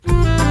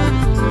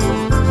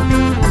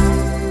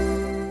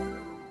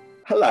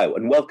Hello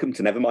and welcome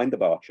to Never Mind the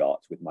Bar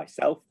Charts with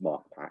myself,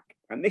 Mark Pack.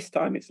 And this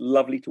time it's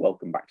lovely to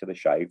welcome back to the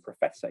show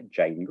Professor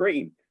Jane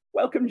Green.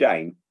 Welcome,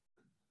 Jane.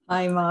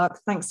 Hi, Mark.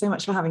 Thanks so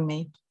much for having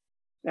me.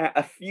 Now,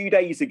 a few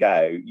days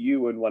ago,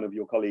 you and one of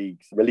your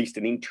colleagues released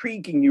an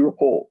intriguing new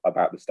report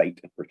about the state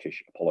of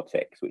British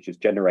politics, which has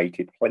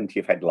generated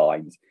plenty of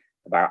headlines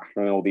about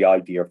how the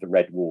idea of the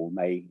Red Wall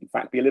may, in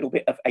fact, be a little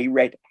bit of a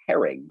red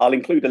herring. I'll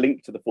include a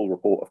link to the full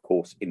report, of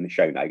course, in the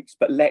show notes,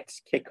 but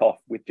let's kick off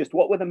with just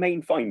what were the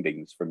main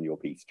findings from your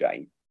piece,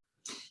 Jane?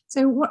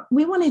 So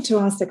we wanted to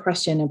ask the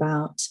question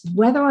about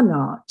whether or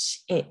not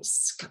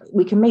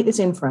we can make this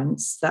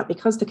inference that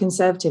because the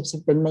Conservatives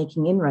have been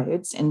making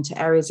inroads into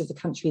areas of the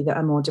country that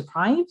are more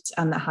deprived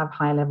and that have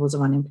higher levels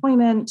of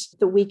unemployment,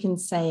 that we can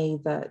say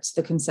that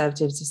the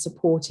Conservatives are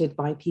supported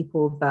by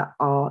people that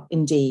are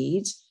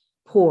indeed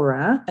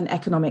poorer and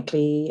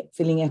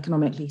feeling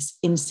economically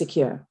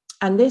insecure.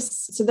 And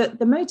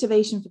the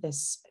motivation for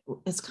this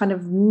is kind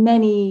of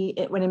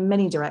it went in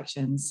many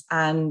directions.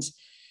 And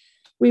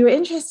we were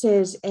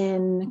interested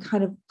in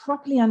kind of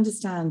properly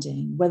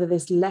understanding whether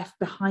this left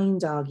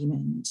behind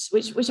argument,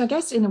 which I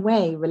guess in a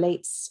way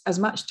relates as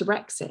much to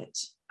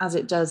Brexit as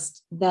it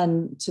does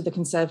then to the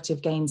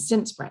Conservative gains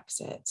since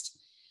Brexit,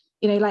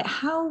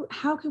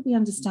 how could we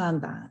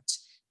understand that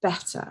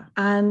better?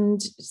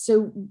 And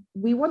so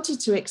we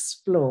wanted to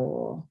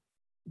explore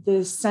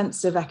the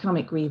sense of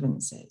economic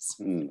grievances.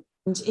 And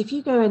if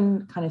you go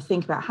and kind of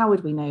think about how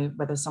would we know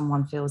whether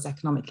someone feels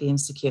economically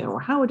insecure, or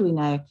how would we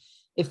know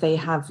if they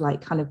have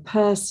kind of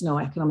personal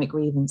economic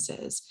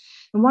grievances?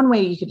 And one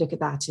way you could look at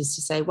that is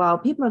to say, well,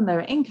 people on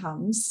lower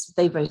incomes,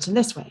 they vote in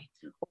this way,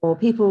 or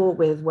people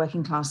with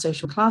working class,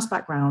 social class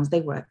backgrounds, they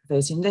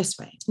vote in this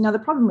way. Now, the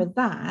problem with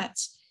that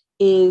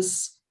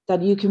is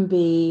that you can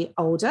be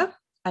older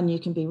and you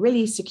can be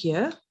really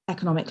secure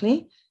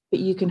economically, but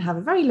you can have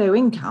a very low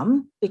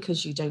income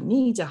because you don't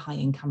need a high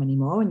income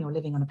anymore and you're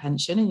living on a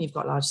pension and you've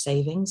got large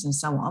savings and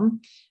so on.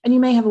 And you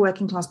may have a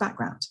working class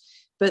background.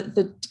 But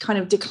the kind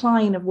of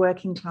decline of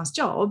working class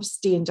jobs,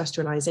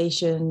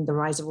 deindustrialization, the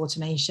rise of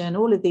automation,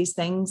 all of these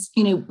things,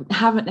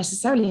 haven't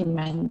necessarily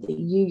meant that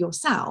you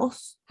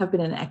yourself have been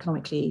in an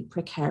economically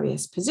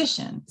precarious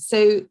position.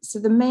 So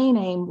the main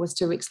aim was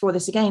to explore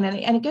this again.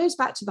 And it goes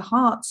back to the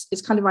heart.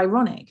 It's kind of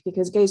ironic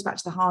because it goes back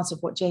to the heart of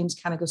what James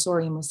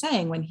Canigossorian was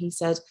saying when he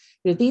said,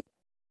 these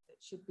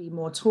should be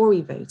more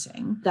Tory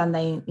voting than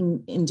they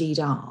indeed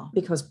are,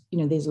 because,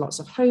 there's lots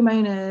of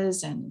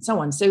homeowners and so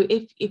on. So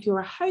if you're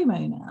a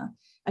homeowner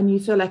and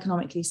you feel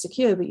economically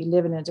secure, but you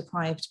live in a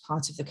deprived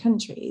part of the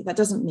country, that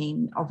doesn't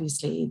mean,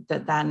 obviously,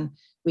 that then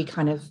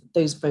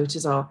those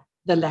voters are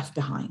the left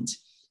behind.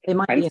 They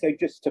might and so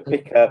just to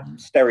pick a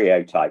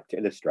stereotype to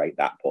illustrate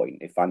that point,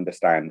 if I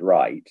understand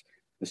right,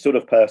 the sort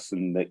of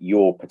person that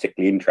you're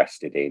particularly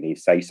interested in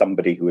is, say,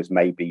 somebody who has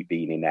maybe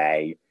been in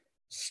a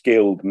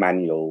skilled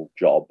manual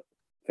job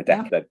for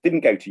decades, didn't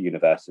go to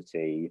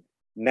university,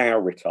 now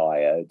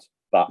retired,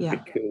 but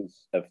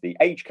because of the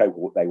age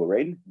cohort they were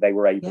in, they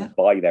were able to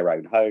buy their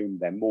own home,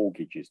 their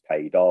mortgage is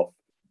paid off,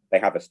 they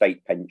have a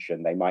state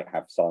pension, they might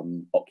have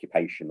some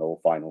occupational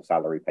final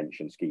salary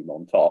pension scheme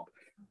on top,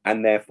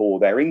 and therefore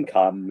their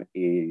income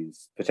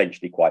is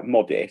potentially quite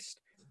modest,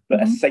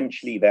 but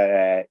essentially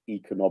their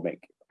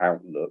economic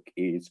outlook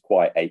is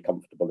quite a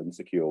comfortable and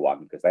secure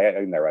one because they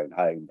own their own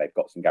home, they've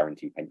got some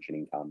guaranteed pension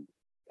income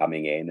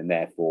coming in, and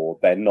therefore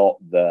they're not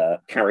the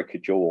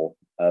caricature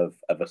of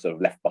a sort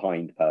of left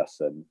behind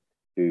person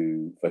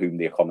for whom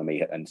the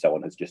economy and so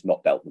on has just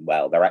not dealt them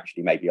well. They're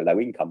actually maybe a low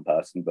income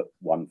person, but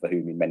one for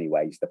whom in many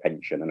ways the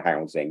pension and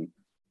housing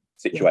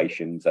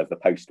situations of the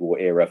post-war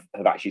era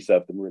have actually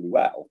served them really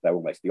well. They're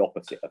almost the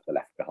opposite of the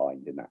left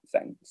behind in that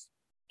sense.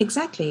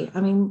 Exactly.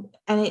 I mean,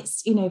 and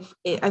it's,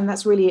 and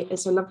that's really,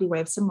 it's a lovely way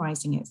of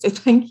summarizing it. So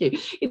thank you.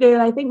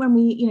 I think when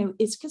we,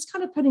 it's just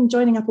kind of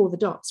joining up all the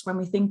dots. When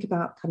we think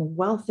about kind of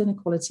wealth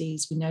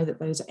inequalities, we know that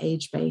those are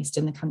age-based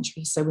in the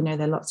country. So we know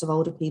there are lots of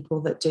older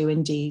people that do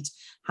indeed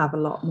have a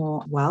lot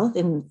more wealth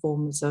in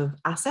forms of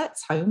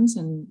assets, homes,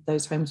 and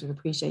those homes have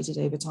appreciated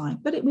over time.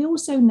 But we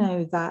also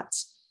know that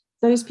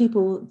those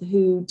people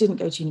who didn't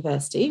go to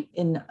university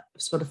in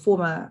sort of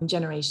former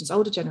generations,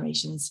 older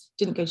generations,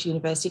 didn't go to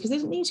university because they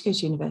didn't need to go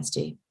to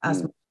university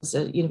as much as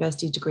a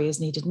university degree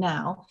is needed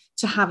now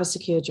to have a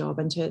secure job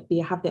and to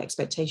have the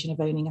expectation of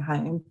owning a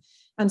home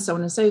and so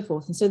on and so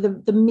forth. And so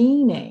the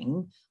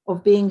meaning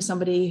of being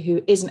somebody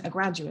who isn't a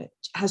graduate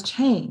has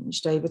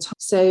changed over time.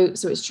 So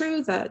it's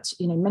true that,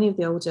 many of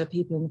the older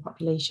people in the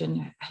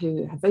population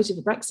who have voted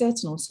for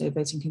Brexit and also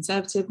voting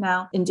Conservative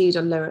now, indeed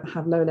have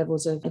lower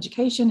levels of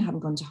education,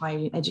 haven't gone to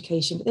higher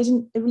education, but they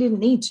really didn't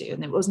need to,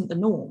 and it wasn't the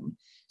norm.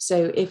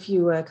 So if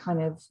you were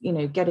kind of,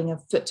 getting a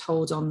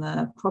foothold on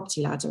the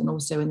property ladder and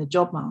also in the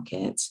job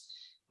market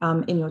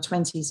in your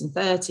 20s and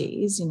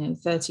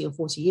 30s, 30 or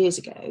 40 years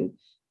ago,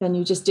 then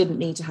you just didn't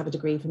need to have a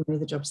degree for many of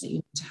the jobs that you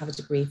need to have a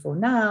degree for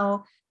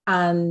now.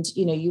 And,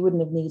 you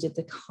wouldn't have needed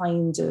the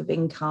kind of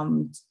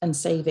income and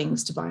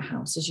savings to buy a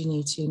house as you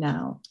need to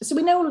now. So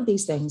we know all of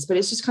these things, but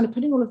it's just kind of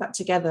putting all of that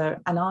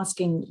together and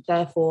asking,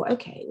 therefore,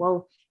 okay,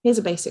 well, here's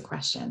a basic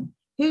question.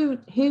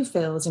 who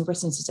feels in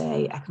Britain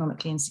today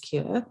economically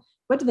insecure?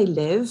 Where do they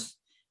live?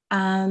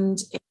 And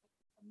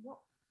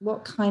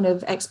what kind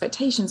of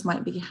expectations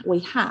we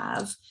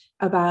have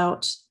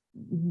about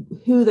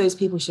who those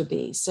people should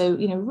be? So,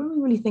 when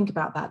we really think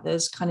about that,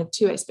 there's kind of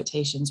two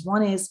expectations.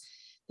 One is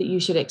that you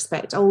should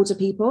expect older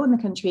people in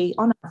the country,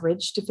 on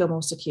average, to feel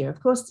more secure.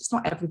 Of course, it's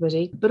not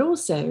everybody, but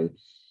also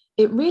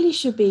it really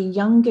should be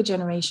younger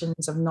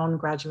generations of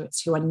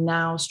non-graduates who are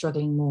now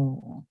struggling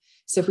more.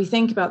 So if we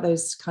think about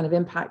those kind of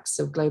impacts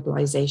of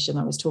globalization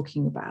I was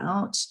talking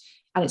about,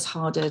 and it's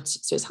harder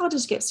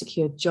to get a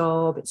secure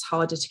job. It's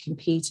harder to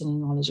compete in a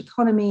knowledge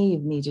economy. You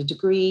need a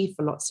degree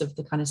for lots of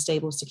the kind of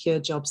stable, secure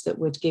jobs that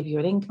would give you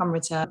an income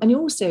return. And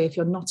also, if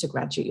you're not a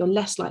graduate, you're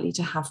less likely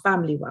to have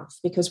family wealth,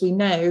 because we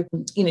know,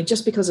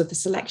 just because of the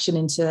selection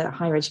into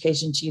higher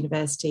education to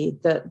university,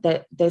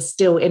 that there's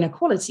still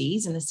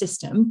inequalities in the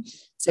system.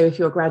 So if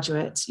you're a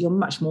graduate, you're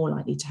much more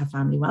likely to have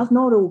family wealth.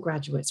 Not all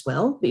graduates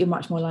will, but you're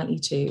much more likely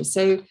to.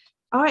 So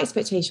our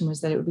expectation was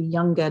that it would be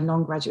younger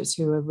non-graduates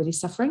who were really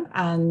suffering.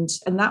 And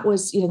that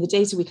was, the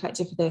data we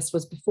collected for this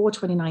was before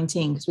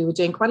 2019, because we were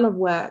doing quite a lot of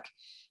work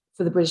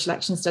for the British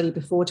Election Study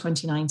before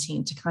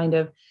 2019 to kind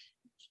of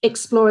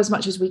explore as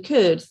much as we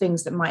could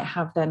things that might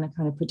have then a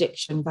kind of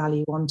prediction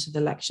value onto the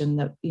election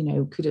that,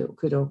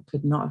 could or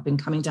could not have been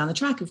coming down the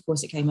track. Of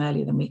course, it came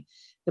earlier than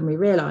we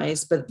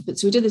realized. But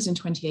so we did this in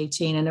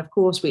 2018. And of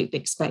course, we'd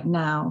expect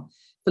now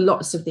for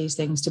lots of these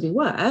things to be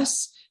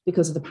worse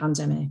because of the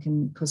pandemic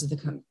and because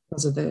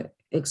of the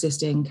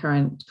existing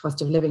current cost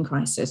of living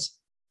crisis.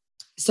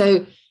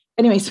 So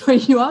anyway, sorry,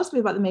 you asked me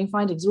about the main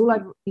findings. All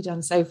I've really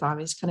done so far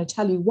is kind of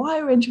tell you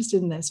why we're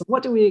interested in this, or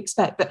what do we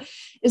expect. But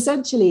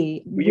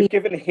essentially, you've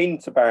given a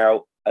hint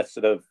about a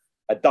sort of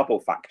a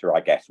double factor,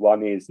 I guess.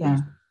 One is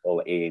these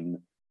people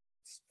in,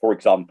 for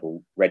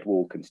example, red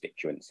wall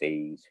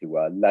constituencies who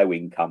are low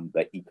income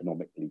but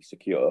economically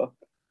secure.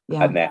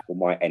 Yeah. And therefore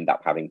might end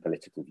up having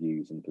political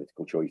views and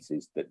political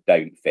choices that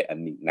don't fit a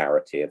neat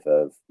narrative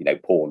of,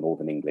 poor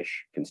Northern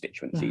English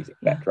constituencies,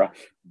 etc.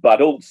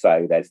 But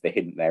also there's the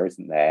hint there,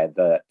 isn't there,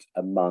 that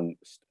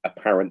amongst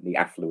apparently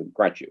affluent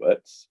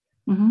graduates,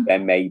 there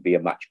may be a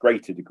much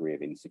greater degree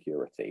of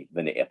insecurity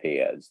than it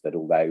appears, that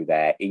although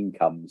their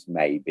incomes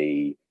may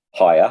be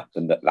higher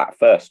than that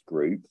first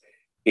group,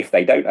 if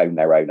they don't own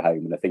their own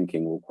home and are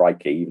thinking, well,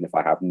 crikey, even if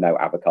I have no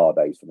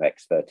avocados for the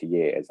next 30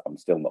 years, I'm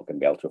still not going to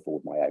be able to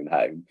afford my own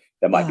home.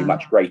 There might be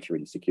much greater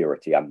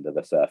insecurity under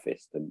the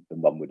surface than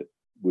one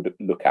would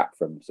look at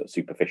from sort of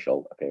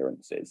superficial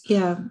appearances.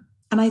 Yeah.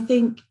 And I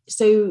think,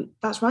 so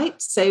that's right.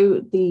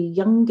 So the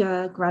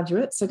younger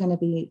graduates are going to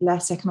be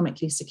less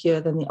economically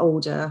secure than the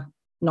older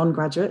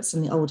non-graduates,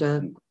 and the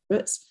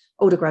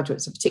older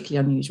graduates are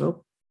particularly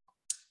unusual.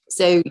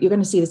 So you're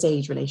going to see this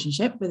age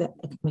relationship with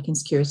economic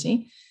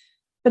insecurity.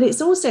 But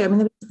it's also,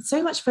 there's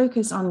so much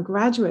focus on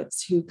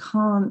graduates who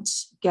can't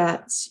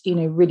get,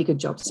 really good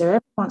jobs. So every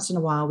once in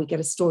a while, we get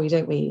a story,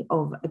 don't we,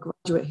 of a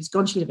graduate who's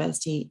gone to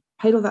university,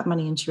 paid all that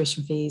money in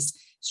tuition fees,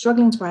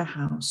 struggling to buy a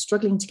house,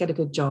 struggling to get a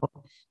good job,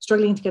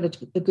 struggling to get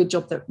a good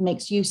job that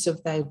makes use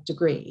of their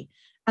degree.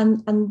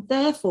 And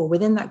therefore,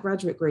 within that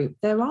graduate group,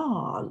 there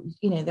are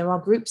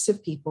groups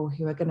of people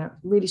who are going to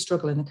really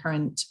struggle in the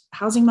current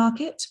housing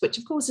market, which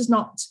of course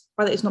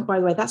by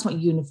the way, that's not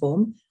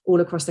uniform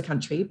all across the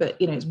country, but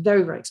it's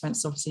very, very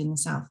expensive, obviously, in the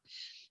south.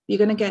 You're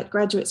going to get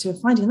graduates who are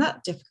finding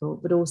that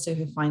difficult, but also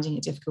who are finding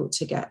it difficult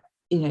to get,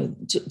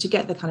 to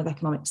get the kind of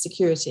economic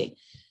security.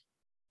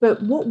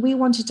 But what we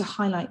wanted to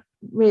highlight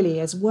really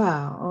as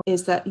well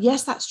is that,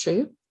 yes, that's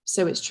true.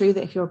 So it's true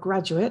that if you're a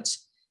graduate,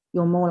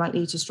 you're more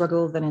likely to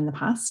struggle than in the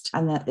past,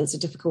 and that it's a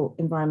difficult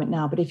environment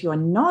now. But if you're a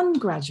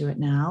non-graduate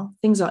now,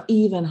 things are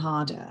even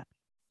harder.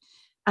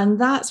 And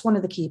that's one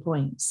of the key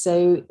points.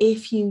 So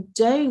if you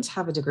don't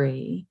have a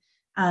degree,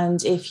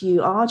 and if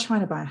you are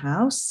trying to buy a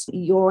house,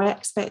 your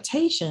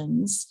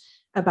expectations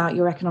about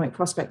your economic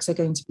prospects are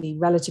going to be,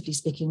 relatively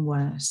speaking,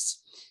 worse.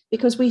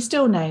 Because we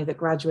still know that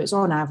graduates,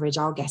 on average,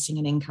 are getting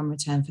an income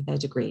return for their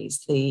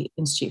degrees. The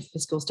Institute for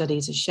Fiscal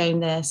Studies has shown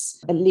this.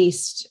 At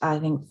least, I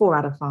think, 4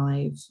 out of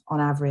 5,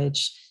 on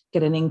average,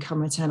 get an income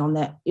return on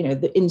their,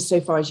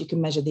 insofar as you can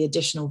measure the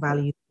additional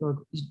value your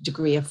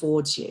degree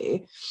affords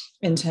you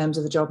in terms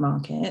of the job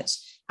market.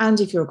 And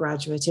if you're a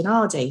graduate, in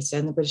our data,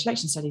 in the British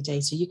Election Study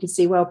data, you could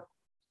see, well,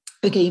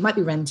 okay, you might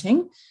be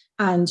renting,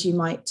 and so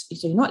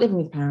you're not living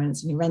with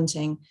parents and you're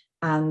renting.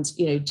 And,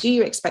 do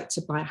you expect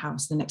to buy a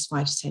house in the next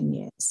 5 to 10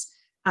 years?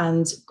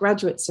 And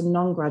graduates and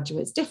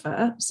non-graduates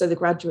differ. So the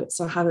graduates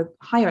have a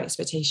higher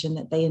expectation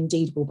that they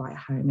indeed will buy a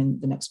home in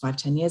the next 5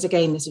 to 10 years.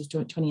 Again, this was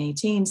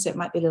 2018, so it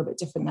might be a little bit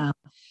different now.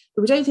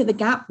 But we don't think the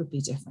gap would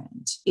be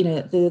different.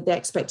 The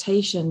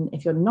expectation,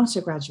 if you're not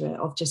a graduate,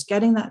 of just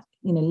getting that,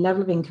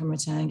 level of income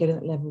return, getting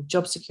that level of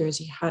job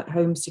security,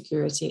 home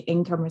security,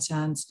 income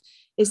returns,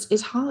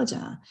 is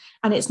harder.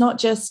 And it's not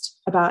just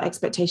about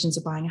expectations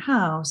of buying a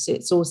house.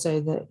 It's also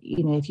that,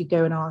 if you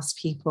go and ask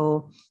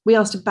people, we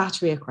asked a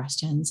battery of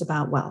questions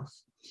about wealth.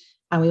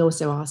 And we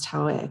also asked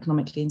how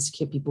economically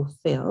insecure people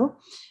feel.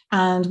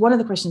 And one of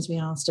the questions we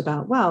asked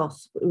about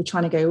wealth, we were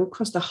trying to go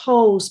across the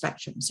whole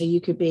spectrum. So you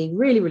could be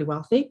really, really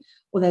wealthy,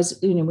 or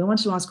we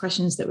wanted to ask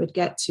questions that would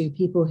get to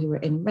people who were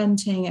in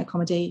renting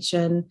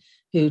accommodation,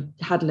 who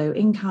had low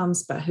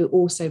incomes, but who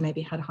also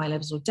maybe had high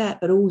levels of debt,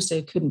 but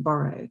also couldn't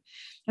borrow.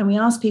 And we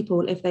asked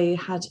people if they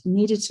had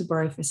needed to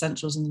borrow for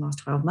essentials in the last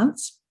 12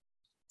 months.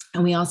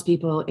 And we asked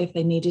people if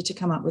they needed to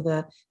come up with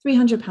a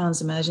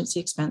 £300 emergency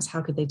expense,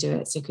 how could they do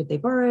it? So could they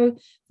borrow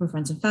from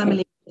friends and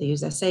family? They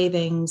use their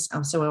savings,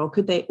 or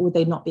would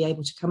they not be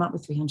able to come up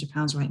with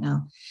 £300 right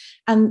now?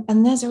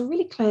 And there's a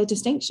really clear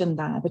distinction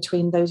there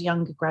between those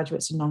younger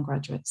graduates and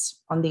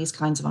non-graduates on these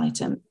kinds of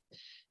items.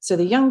 So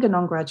the younger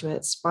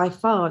non-graduates, by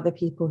far, the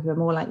people who are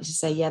more likely to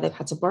say, yeah, they've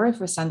had to borrow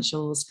for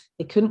essentials,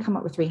 they couldn't come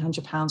up with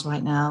 £300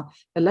 right now,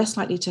 they're less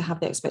likely to have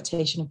the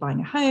expectation of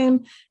buying a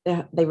home,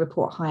 they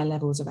report higher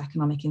levels of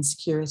economic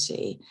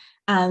insecurity.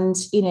 And,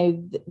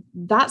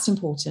 that's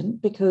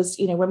important because,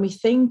 when we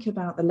think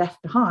about the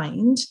left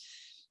behind,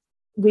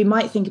 we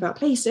might think about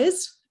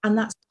places, and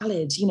that's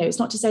valid. It's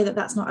not to say that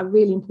that's not a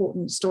really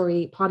important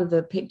story, part of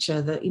the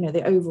picture, that,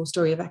 the overall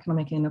story of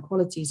economic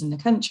inequalities in the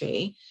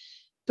country.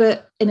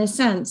 But in a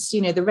sense,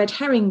 the red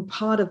herring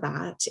part of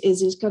that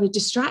is it kind of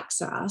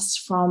distracts us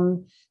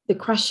from the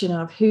question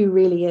of who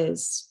really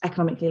is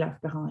economically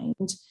left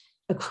behind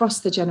across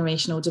the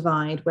generational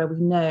divide, where we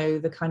know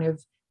the kind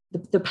of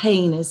the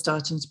pain is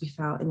starting to be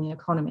felt in the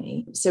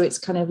economy. So it's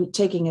kind of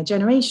taking a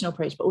generational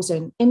approach, but also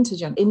an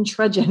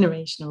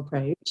intra-generational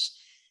approach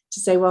to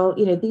say, well,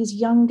 these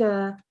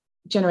younger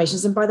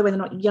generations, and by the way, they're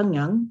not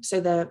young, so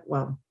they're,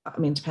 well, I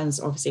mean, it depends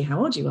obviously how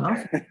old you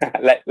are.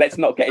 Let's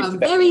not get into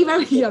very,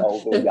 very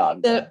young.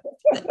 young.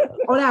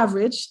 On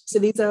average, so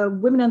these are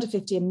women under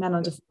 50 and men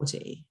under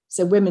 40.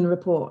 So women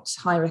report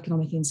higher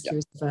economic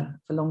insecurity for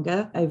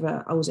longer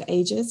over older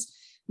ages.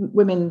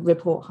 Women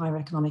report higher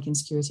economic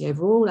insecurity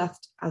overall,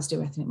 as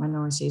do ethnic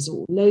minorities.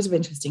 Loads of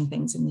interesting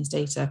things in this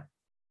data.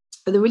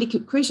 But the really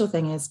crucial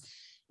thing is,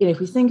 if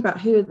we think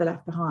about who are the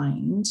left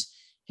behind,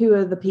 who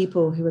are the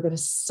people who are going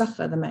to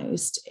suffer the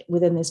most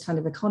within this kind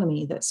of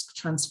economy that's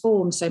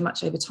transformed so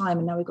much over time,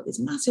 and now we've got these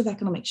massive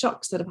economic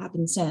shocks that have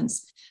happened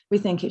since, we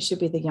think it should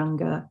be the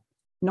younger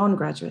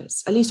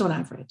non-graduates, at least on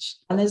average.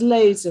 And there's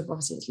loads of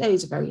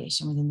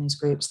variation within those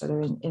groups that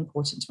are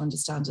important to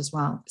understand as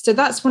well. So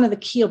that's one of the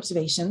key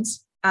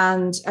observations.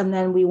 And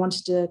then we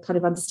wanted to kind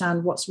of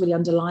understand what's really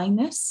underlying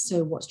this.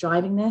 So what's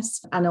driving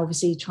this? And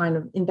obviously trying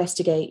to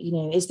investigate,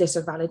 is this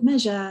a valid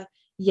measure?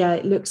 Yeah,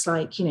 it looks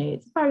like,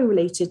 it's very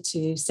related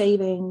to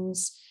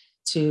savings,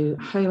 to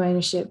home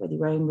ownership, whether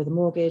you own with a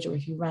mortgage or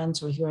if you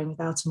rent or if you own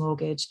without a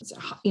mortgage. It's,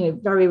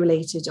 very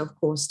related, of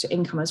course, to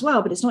income as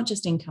well. But it's not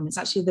just income. It's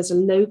actually, there's a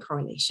low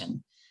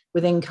correlation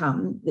with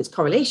income. There's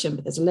correlation,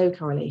 but there's a low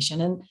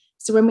correlation. And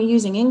so when we're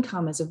using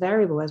income as a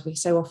variable, as we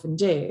so often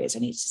do, it's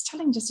just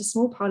telling just a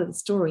small part of the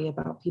story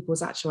about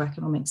people's actual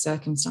economic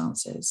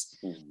circumstances.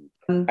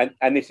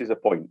 And this is a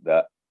point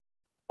that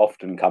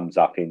often comes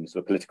up in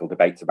sort of political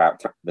debates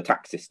about the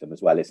tax system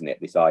as well, isn't it?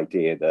 This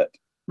idea that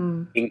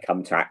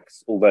income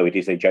tax, although it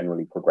is a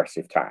generally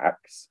progressive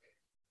tax,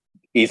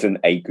 isn't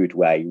a good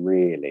way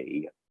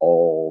really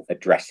of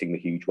addressing the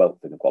huge wealth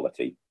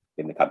inequality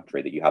in the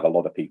country, that you have a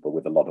lot of people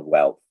with a lot of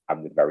wealth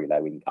and with very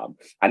low income.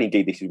 And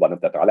indeed, this is one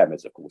of the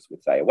dilemmas, of course,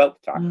 with, say, a wealth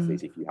tax,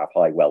 is if you have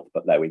high wealth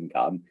but low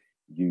income,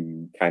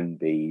 you can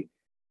be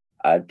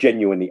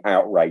genuinely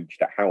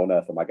outraged at how on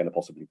earth am I going to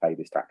possibly pay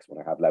this tax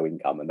when I have low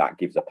income? And that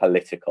gives a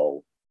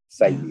political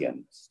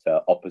salience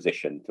to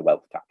opposition to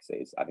wealth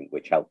taxes, I think,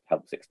 which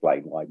helps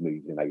explain why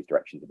moves in those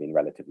directions have been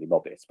relatively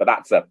modest. But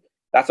that's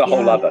a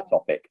whole other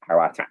topic, how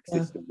our tax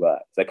system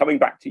works. So coming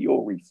back to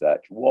your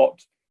research,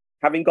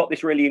 having got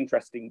this really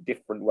interesting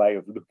different way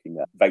of looking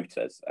at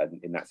voters,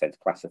 and in that sense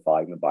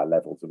classifying them by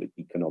levels of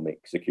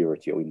economic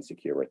security or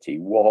insecurity,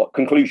 what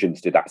conclusions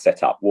did that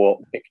set up? What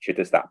picture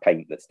does that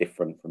paint that's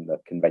different from the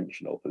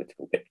conventional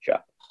political picture?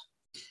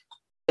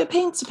 It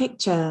paints a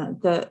picture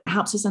that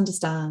helps us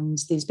understand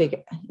these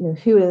big,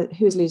 who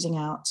is losing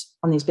out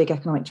on these big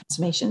economic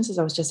transformations, as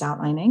I was just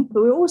outlining.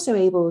 But we're also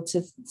able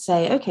to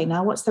say, okay,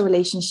 now what's the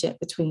relationship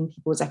between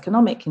people's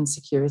economic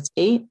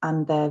insecurity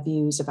and their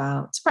views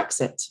about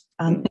Brexit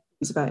and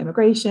views about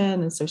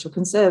immigration and social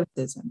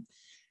conservatism?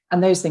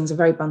 And those things are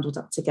very bundled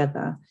up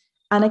together.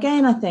 And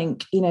again, I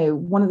think,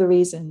 one of the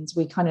reasons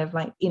we kind of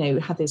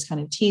have this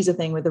kind of teaser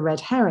thing with the red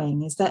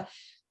herring is that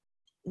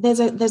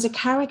there's a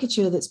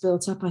caricature that's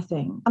built up, I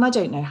think, and I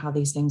don't know how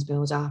these things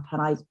build up,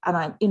 and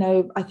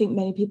I think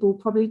many people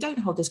probably don't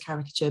hold this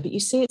caricature, but you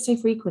see it so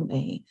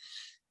frequently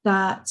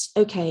that,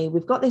 okay,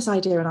 we've got this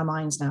idea in our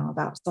minds now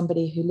about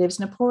somebody who lives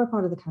in a poorer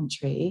part of the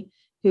country,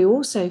 who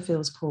also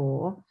feels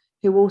poor,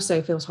 who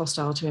also feels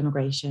hostile to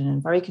immigration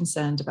and very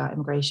concerned about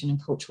immigration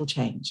and cultural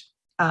change,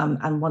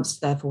 and wants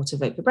therefore to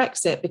vote for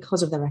Brexit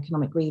because of their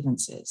economic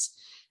grievances.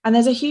 And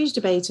there's a huge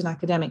debate in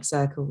academic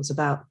circles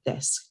about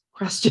this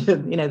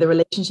question. The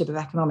relationship of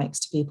economics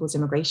to people's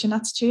immigration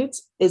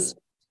attitudes is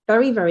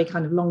very, very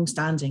kind of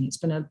long-standing. It's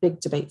been a big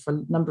debate for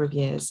a number of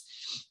years.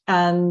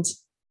 And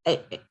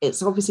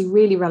it's obviously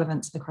really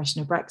relevant to the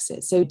question of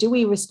Brexit. So do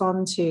we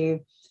respond to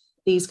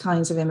these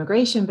kinds of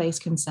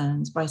immigration-based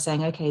concerns by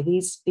saying, okay,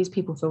 these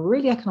people feel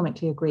really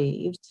economically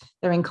aggrieved,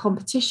 they're in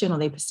competition, or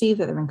they perceive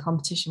that they're in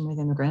competition with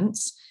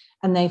immigrants,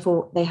 and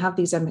therefore they have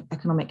these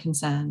economic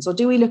concerns? Or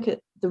do we look at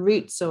the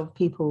roots of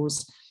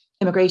people's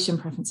immigration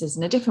preferences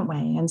in a different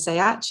way and say,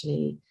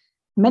 actually,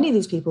 many of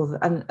these people,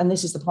 and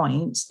this is the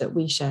point that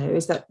we show,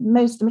 is that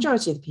the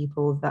majority of the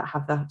people that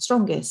have the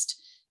strongest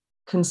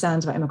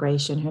concerns about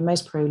immigration, who are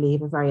most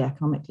pro-leave, are very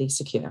economically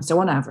secure. So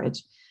on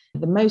average,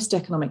 the most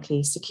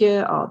economically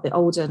secure are the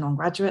older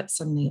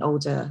non-graduates and the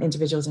older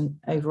individuals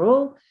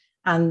overall.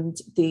 And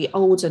the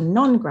older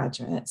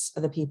non-graduates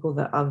are the people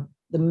that are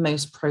the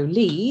most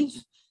pro-leave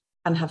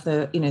and have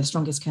the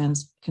strongest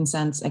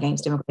concerns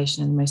against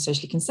immigration, and the most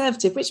socially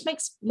conservative, which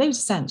makes loads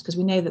of sense because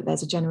we know that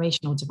there's a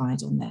generational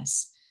divide on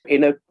this.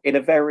 In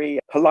a very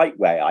polite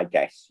way, I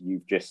guess,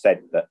 you've just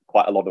said that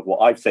quite a lot of what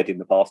I've said in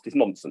the past is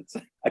nonsense.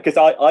 Because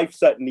I've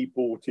certainly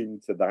bought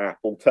into that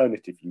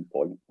alternative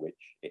viewpoint, which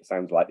it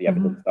sounds like the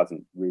evidence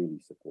doesn't really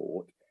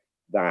support,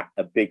 that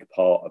a big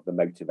part of the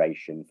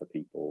motivation for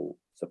people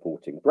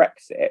supporting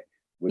Brexit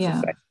was a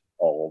sense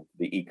of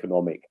the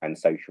economic and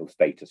social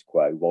status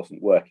quo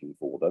wasn't working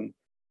for them.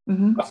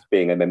 Us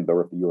being a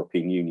member of the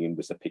European Union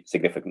was a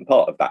significant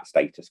part of that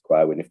status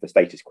quo. And if the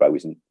status quo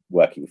isn't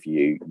working for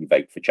you, you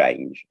vote for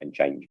change, and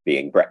change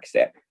being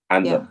Brexit.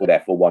 And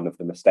therefore, one of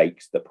the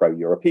mistakes that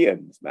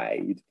pro-Europeans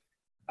made,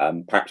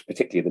 perhaps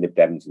particularly the Lib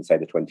Dems and say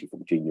the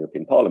 2014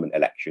 European Parliament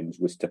elections,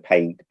 was to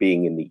paint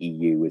being in the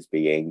EU as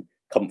being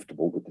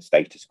comfortable with the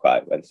status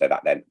quo. And so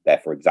that then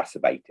therefore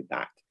exacerbated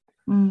that.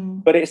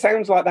 But it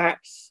sounds like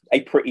that's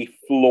a pretty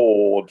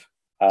flawed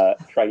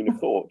train of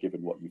thought,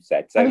 given what you've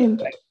said. So,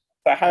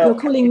 you're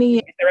calling me.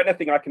 Is there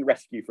anything I can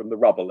rescue from the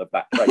rubble of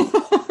that train?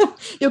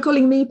 You're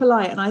calling me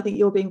polite, and I think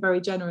you're being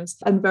very generous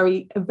and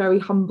very, very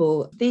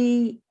humble.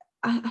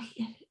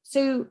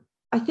 So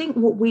I think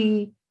what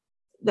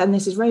and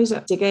this is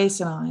Rosa de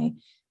Geus and I,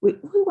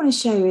 what we want to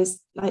show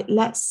is, like,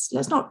 let's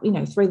not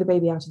throw the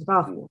baby out of the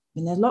bathwater. I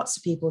mean, there's lots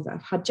of people that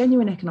have had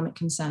genuine economic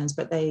concerns,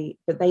 but they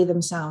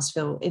themselves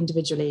feel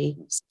individually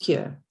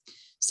secure.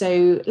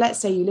 So let's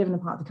say you live in a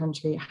part of the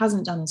country, it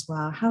hasn't done as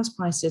well. House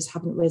prices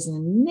haven't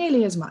risen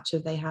nearly as much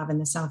as they have in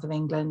the south of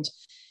England.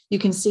 You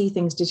can see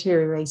things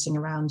deteriorating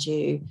around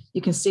you.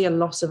 You can see a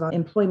loss of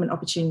employment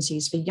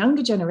opportunities for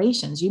younger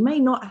generations. You may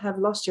not have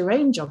lost your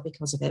own job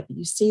because of it, but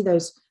you see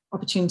those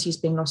opportunities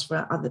being lost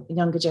for other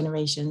younger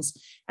generations.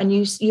 And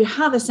you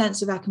have a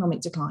sense of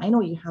economic decline,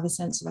 or you have a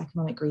sense of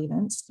economic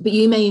grievance, but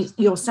you may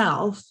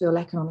yourself feel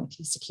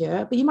economically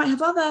secure, but you might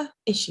have other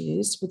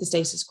issues with the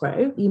status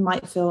quo. You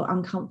might feel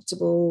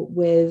uncomfortable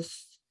with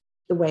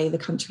the way the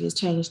country has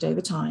changed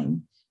over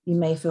time. You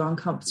may feel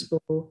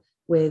uncomfortable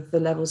with the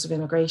levels of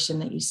immigration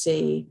that you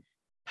see,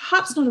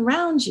 perhaps not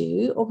around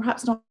you, or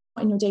perhaps not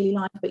in your daily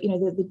life, but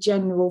the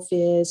general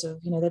fears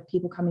of the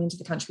people coming into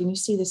the country. And you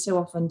see this so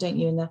often, don't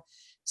you, in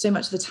so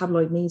much of the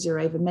tabloid media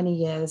over many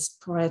years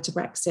prior to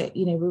Brexit.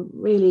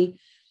 Really,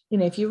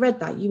 if you read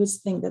that, you would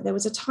think that there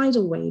was a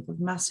tidal wave of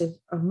mass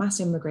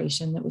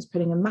immigration that was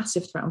putting a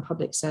massive threat on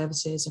public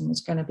services and was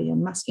going to be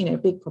a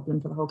big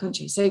problem for the whole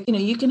country. So,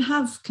 you can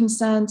have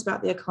concerns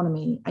about the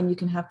economy, and you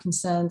can have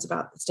concerns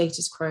about the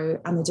status quo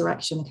and the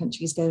direction the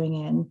country is going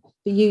in,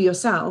 but you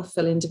yourself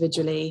feel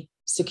individually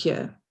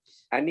secure.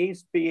 And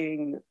is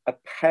being a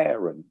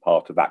parent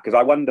part of that? Because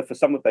I wonder, for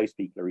some of those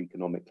people who are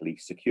economically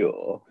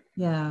secure,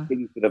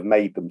 things that have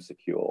made them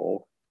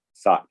secure,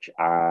 such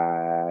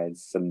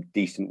as some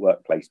decent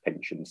workplace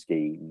pension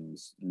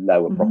schemes,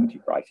 lower property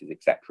prices,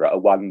 etc., are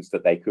ones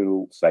that they could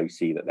also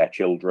see that their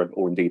children,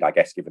 or indeed, I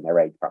guess, given their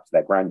age, perhaps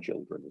their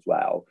grandchildren as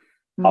well,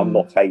 are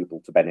not able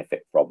to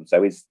benefit from.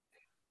 So is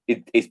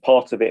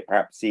part of it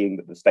perhaps seeing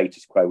that the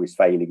status quo is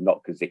failing,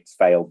 not because it's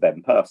failed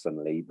them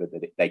personally, but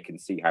that they can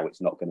see how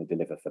it's not going to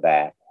deliver for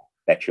their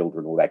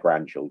children or their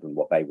grandchildren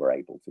what they were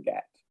able to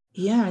get.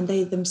 Yeah, and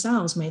they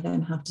themselves may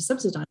then have to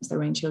subsidise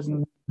their own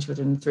children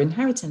through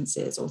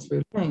inheritances, or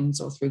through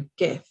loans, or through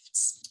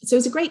gifts. So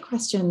it's a great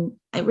question.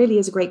 It really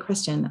is a great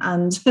question.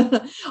 And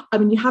I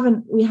mean,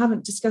 we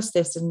haven't discussed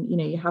this, and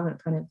you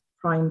haven't kind of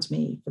primed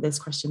me for this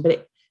question,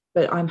 but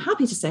I'm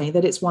happy to say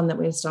that it's one that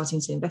we're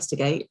starting to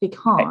investigate,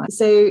 because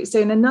so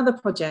in another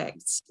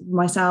project,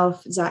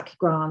 myself, Zach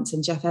Grant,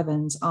 and Jeff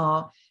Evans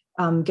are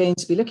going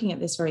to be looking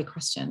at this very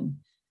question.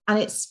 And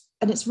it's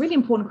a really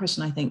important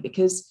question, I think,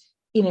 because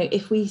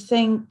if we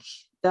think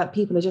that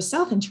people are just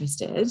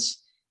self-interested,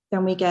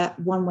 then we get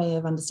one way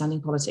of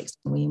understanding politics,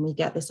 don't we? And we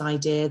get this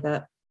idea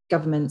that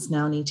governments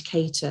now need to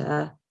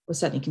cater, or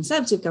certainly the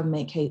Conservative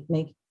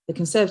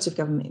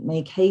government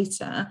may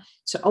cater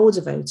to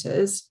older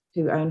voters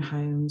who own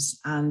homes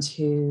and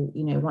who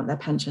want their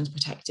pensions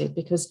protected,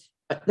 because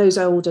those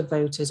older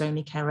voters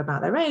only care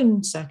about their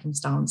own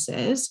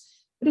circumstances.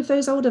 But if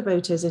those older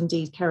voters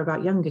indeed care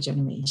about younger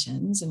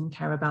generations and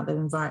care about the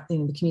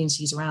the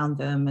communities around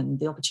them and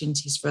the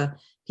opportunities for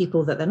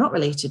people that they're not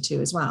related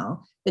to as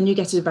well, then you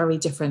get a very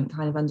different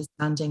kind of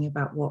understanding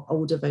about what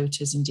older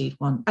voters indeed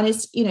want. And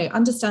it's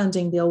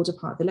understanding the older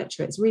part of the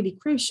electorate is really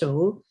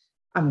crucial,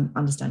 I'm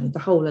understanding the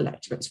whole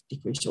electorate is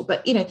pretty crucial,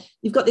 but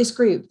you've got this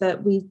group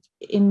that we,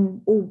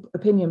 in all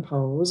opinion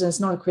polls, and it's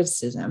not a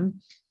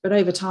criticism, but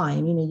over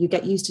time, you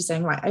get used to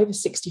saying, right, over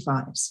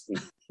 65s,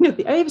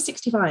 the over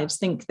 65s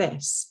think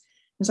this.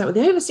 It's like, well,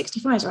 the over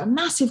 65s are a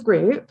massive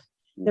group.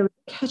 They're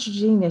a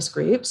heterogeneous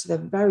group, so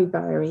they're very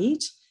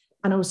varied.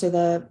 And also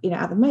they're,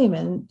 at the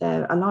moment,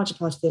 they're a larger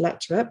part of the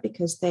electorate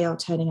because they are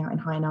turning out in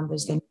higher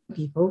numbers than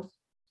people.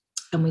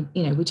 And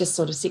we just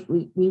sort of see,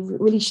 we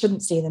really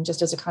shouldn't see them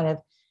just as a kind of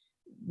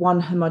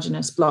one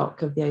homogenous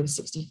block of the over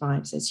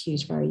 65s. There's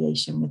huge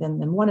variation within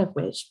them, one of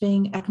which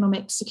being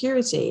economic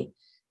security.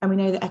 And we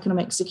know that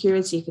economic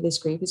security for this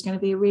group is going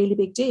to be a really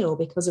big deal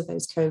because of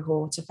those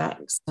cohort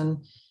effects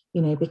and,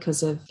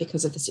 because of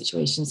the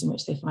situations in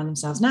which they find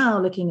themselves now,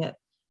 looking at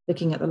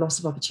the loss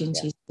of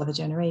opportunities for other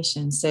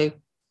generations. So,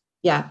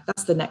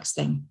 that's the next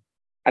thing.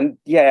 And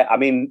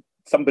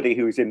somebody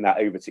who is in that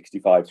over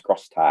 65s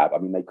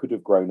crosstab, they could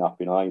have grown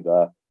up in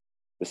either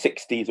the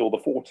 60s or the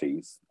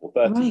 40s or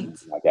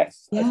 30s, right, I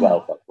guess, as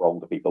well for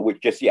older people,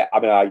 which just,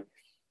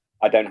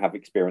 I don't have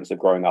experience of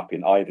growing up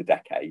in either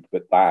decade,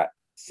 but that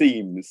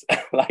seems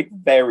like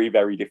very,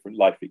 very different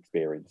life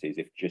experiences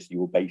if just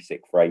your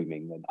basic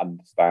framing and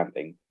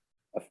understanding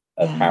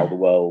of how the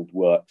world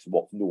works,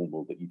 what's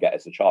normal that you get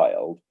as a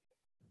child.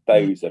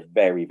 Those are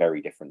very,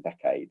 very different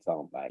decades,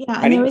 aren't they? Yeah,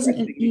 and there isn't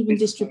an even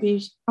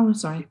distribution. Oh, I'm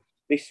sorry.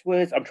 This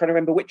was, I'm trying to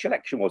remember which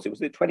election was. It was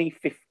the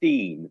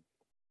 2015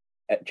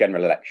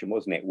 general election,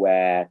 wasn't it?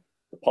 Where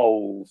the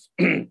polls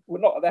were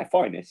not at their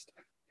finest.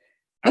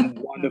 And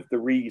one of the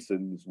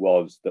reasons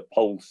was that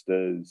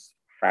pollsters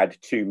had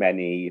too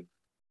many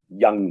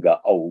younger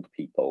old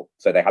people.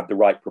 So they had the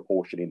right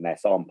proportion in their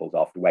samples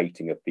after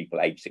weighting of people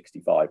aged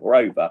 65 or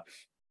over,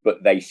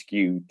 but they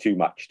skewed too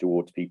much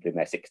towards people in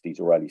their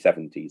 60s or early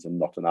 70s and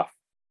not enough,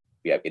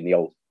 in the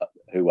old,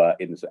 who were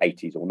in the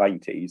 80s or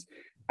 90s.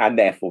 And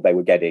therefore they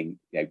were getting,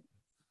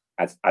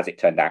 as it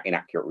turned out,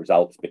 inaccurate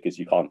results, because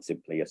you can't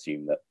simply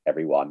assume that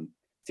everyone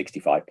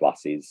 65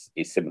 plus is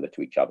similar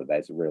to each other.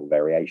 There's real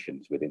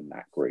variations within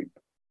that group.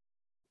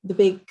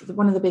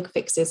 One of the big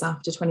fixes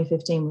after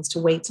 2015 was to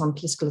wait on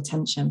political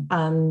attention,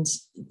 and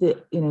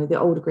the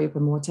older group are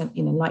more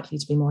likely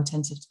to be more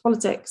attentive to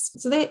politics.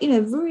 So they're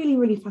really,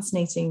 really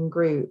fascinating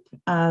group,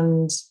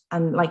 and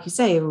like you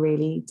say, a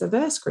really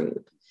diverse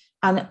group.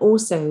 And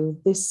also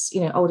this,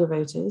 older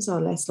voters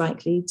are less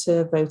likely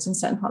to vote in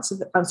certain parts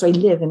of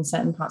live in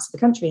certain parts of the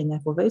country and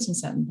therefore vote in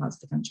certain parts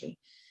of the country.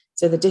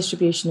 So the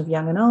distribution of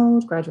young and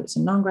old, graduates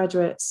and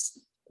non-graduates,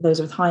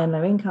 those with high and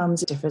low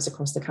incomes, differs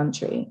across the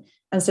country.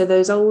 And so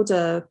those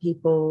older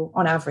people,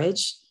 on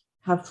average,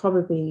 have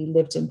probably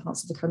lived in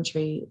parts of the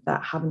country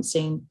that haven't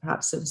seen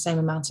perhaps the same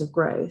amount of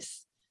growth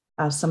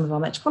as some of our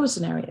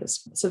metropolitan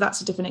areas. So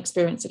that's a different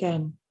experience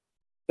again.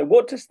 So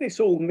what does this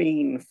all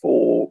mean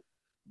for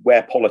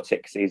where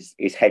politics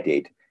is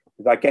headed?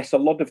 Because I guess a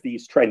lot of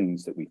these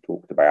trends that we've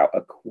talked about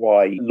are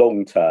quite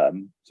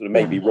long-term, sort of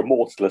maybe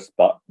remorseless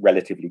but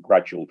relatively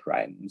gradual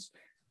trends.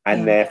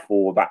 And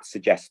therefore that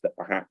suggests that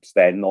perhaps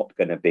they're not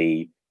going to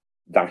be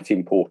that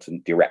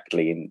important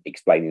directly in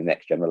explaining the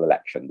next general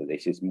election, that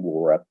this is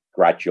more a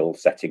gradual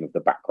setting of the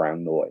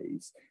background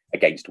noise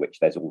against which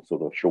there's all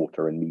sort of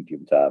shorter and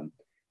medium-term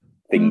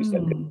things that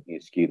can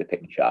skew the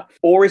picture.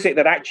 Or is it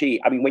that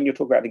actually, when you're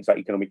talking about things like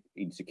economic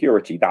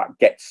insecurity, that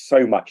gets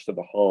so much to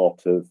the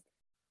heart of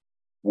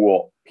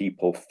what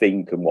people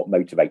think and what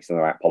motivates them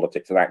about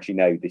politics, and actually,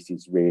 no, this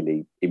is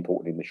really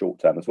important in the short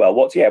term as well.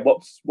 What's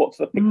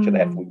the picture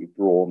therefore you've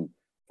drawn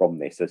from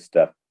this as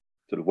to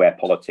sort of where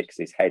politics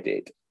is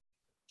headed?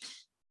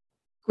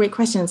 Great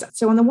questions.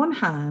 So on the one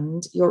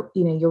hand, you're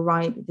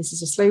right, this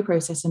is a slow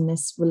process, and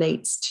this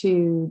relates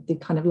to the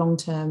kind of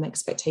long-term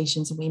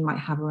expectations that we might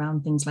have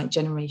around things like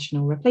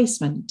generational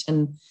replacement.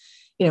 And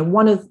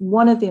one of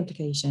the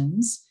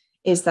implications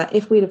is that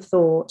if we'd have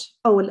thought,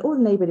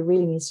 all Labour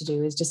really needs to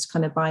do is just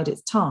kind of bide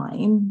its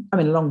time,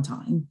 a long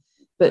time,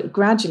 but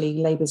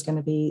gradually Labour's going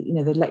to be,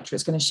 the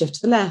electorate's going to shift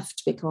to the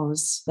left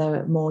because there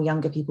are more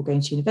younger people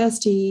going to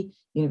university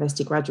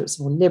graduates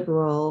are more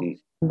liberal,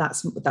 and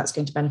that's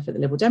going to benefit the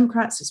Liberal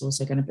Democrats. It's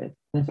also going to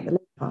benefit the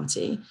Labour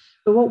Party.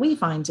 But what we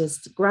find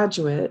is the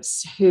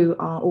graduates who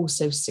are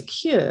also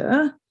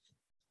secure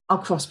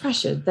are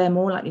cross-pressured. They're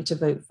more likely to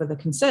vote for the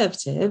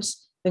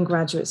Conservatives than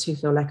graduates who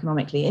feel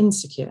economically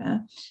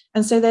insecure.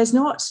 And so there's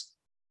not,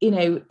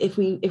 if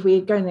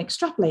we're going to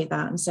extrapolate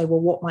that and say, well,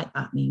 what might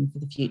that mean for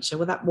the future?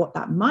 Well, what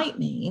that might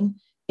mean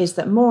is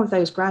that more of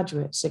those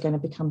graduates are going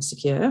to become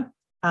secure,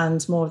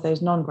 and more of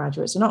those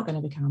non-graduates are not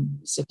going to become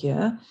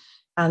secure.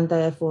 And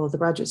therefore, the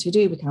graduates who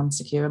do become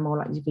secure are more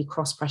likely to be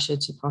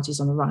cross-pressured to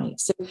parties on the right.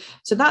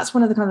 So that's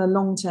one of the kind of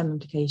long-term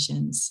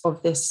implications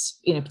of this,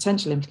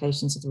 potential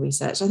implications of the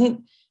research. I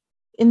think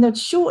in the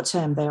short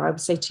term there, I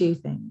would say two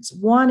things.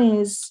 One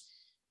is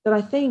that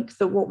I think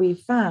that what we've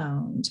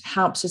found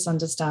helps us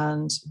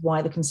understand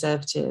why the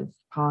Conservative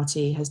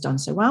Party has done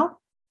so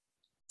well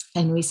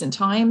in recent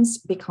times,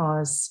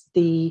 because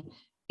the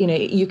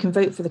you can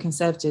vote for the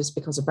Conservatives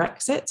because of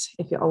Brexit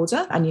if you're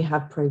older and you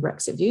have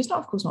pro-Brexit views.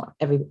 Of course, not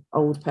every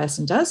old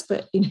person does,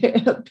 but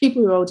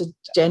people who are older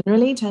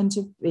generally tend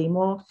to be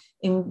more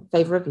in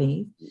favour of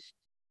leave.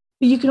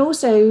 But you can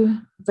also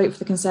vote for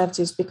the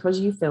Conservatives because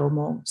you feel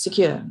more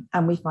secure.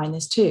 And we find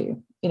this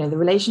too. The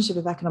relationship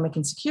of economic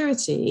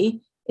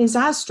insecurity is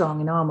as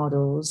strong in our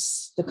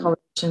models, the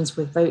correlations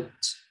with vote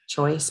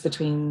choice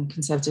between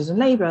Conservatives and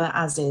Labour,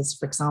 as is,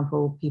 for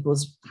example,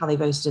 how they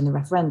voted in the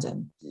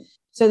referendum.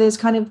 So there's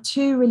kind of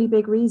two really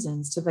big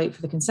reasons to vote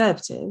for the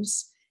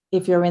Conservatives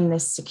if you're in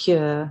this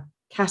secure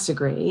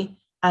category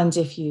and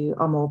if you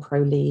are more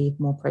pro-leave,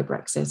 more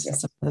pro-Brexit, and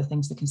some of the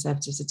things the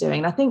Conservatives are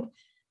doing. And I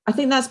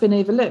think that's been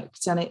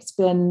overlooked,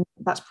 and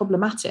that's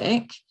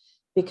problematic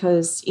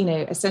because,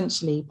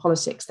 essentially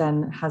politics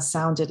then has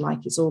sounded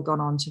like it's all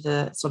gone on to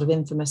the sort of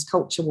infamous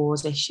culture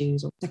wars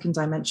issues or second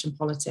dimension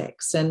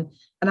politics. And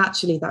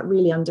actually that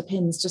really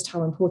underpins just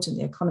how important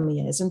the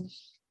economy is. And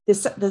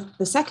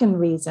the second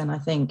reason I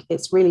think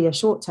it's really the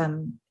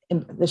short-term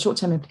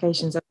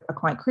implications are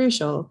quite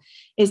crucial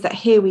is that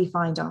here we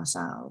find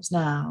ourselves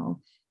now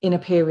in a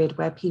period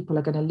where people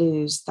are going to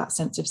lose that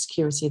sense of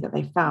security that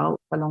they felt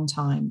for a long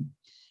time.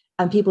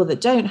 And people that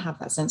don't have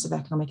that sense of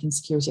economic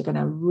insecurity are going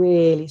to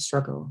really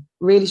struggle,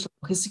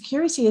 because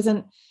security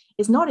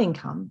is not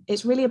income.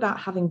 It's really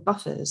about having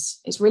buffers.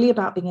 It's really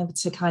about being able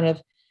to kind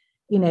of,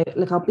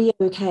 look, I'll be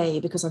okay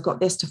because I've got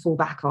this to fall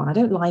back on. I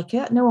don't like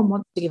it. No one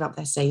wants to give up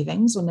their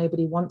savings, or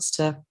nobody wants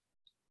to,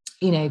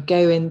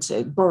 go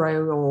into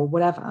borrow or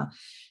whatever.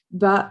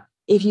 But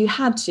if you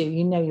had to,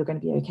 you're going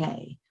to be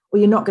okay. Or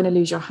you're not going to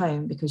lose your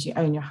home because you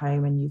own your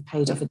home and you've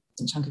paid off a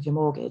decent chunk of your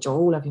mortgage or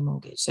all of your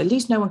mortgage. So at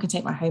least no one can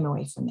take my home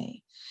away from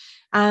me.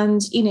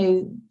 And,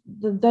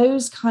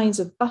 those kinds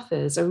of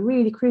buffers are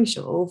really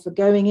crucial for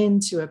going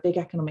into a big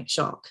economic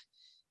shock,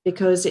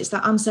 because it's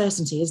that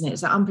uncertainty, isn't it?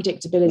 It's that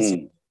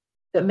unpredictability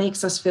that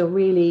makes us feel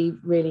really,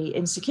 really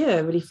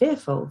insecure, really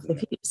fearful.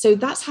 So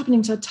that's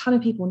happening to a ton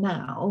of people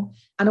now.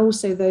 And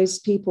also those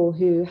people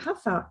who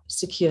have felt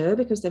secure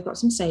because they've got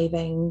some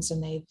savings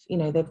and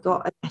they've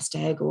got a nest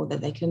egg or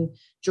that they can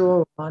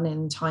draw on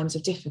in times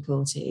of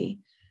difficulty.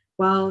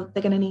 Well,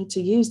 they're going to need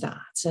to use that.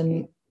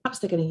 And perhaps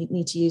they're going to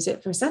need to use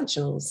it for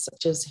essentials,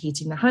 such as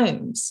heating their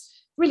homes.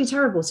 Really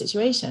terrible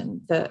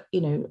situation that,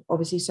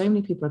 obviously so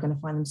many people are going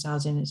to find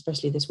themselves in,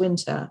 especially this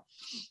winter.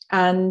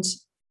 And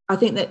I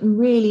think that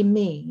really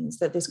means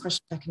that this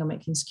question of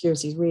economic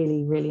insecurity is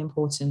really, really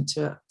important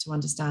to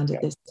understand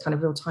at this kind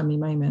of real timely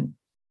moment.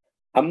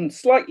 I'm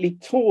slightly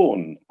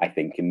torn, I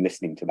think, in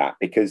listening to that,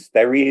 because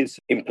there is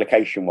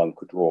implication one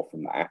could draw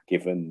from that,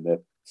 given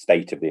the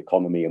state of the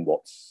economy and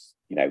what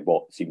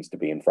seems to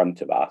be in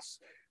front of us,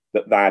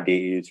 that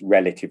is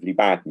relatively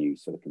bad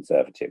news for the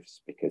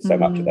Conservatives, because so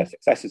much of their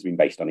success has been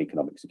based on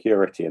economic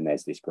security, and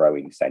there's this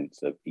growing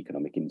sense of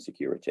economic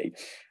insecurity,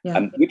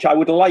 which I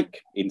would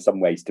like in some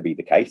ways to be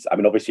the case. I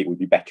mean, obviously it would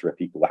be better if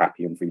people were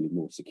happy and feeling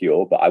more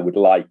secure, but I would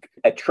like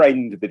a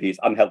trend that is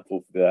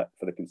unhelpful for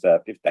the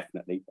Conservatives,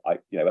 definitely,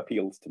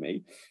 appeals to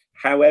me.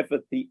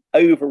 However, the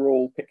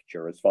overall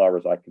picture, as far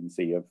as I can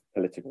see, of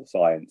political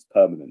science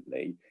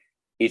permanently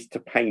is to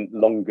paint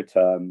longer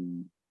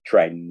term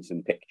trends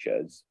and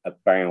pictures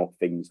about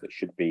things that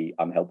should be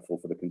unhelpful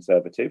for the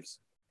Conservatives,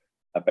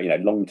 but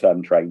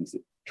long-term trends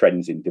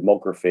in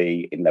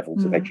demography, in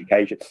levels of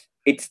education.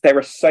 There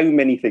are so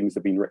many things that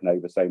have been written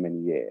over so many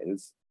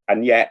years,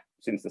 and yet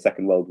since the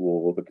Second World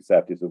War, the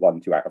Conservatives have won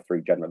 2 out of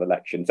 3 general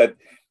elections. So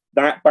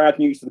that bad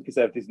news for the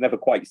Conservatives never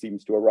quite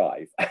seems to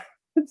arrive.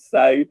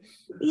 So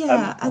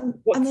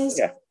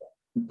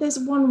there's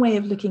one way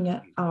of looking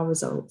at our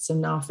results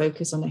and our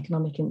focus on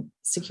economic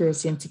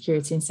security and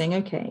security and saying,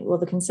 okay, well,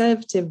 the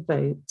Conservative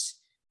vote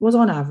was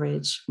on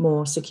average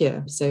more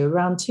secure. So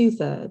around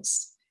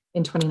 2/3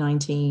 in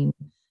 2019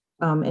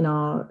 in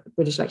our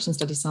British election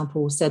study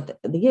sample said that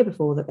the year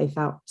before that they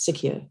felt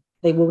secure.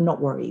 They were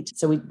not worried.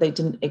 So they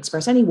didn't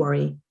express any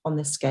worry on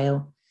this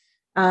scale.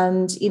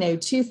 And,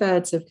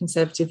 2/3 of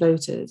Conservative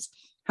voters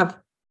have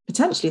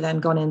potentially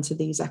then gone into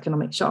these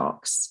economic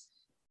shocks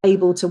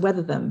able to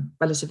weather them,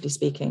 relatively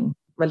speaking,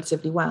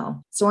 relatively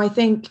well. So I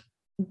think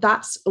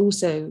that's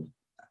also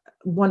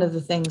one of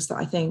the things that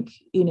I think,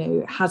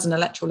 has an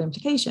electoral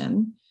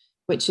implication,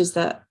 which is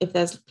that if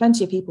there's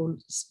plenty of people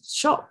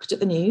shocked at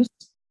the news,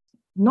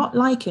 not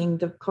liking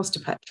the cost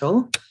of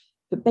petrol,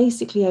 but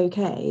basically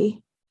okay,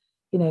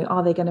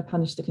 are they going to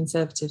punish the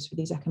Conservatives for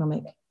these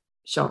economic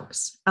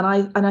shocks? And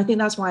I think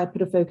that's why I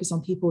put a focus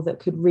on people that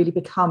could really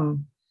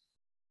become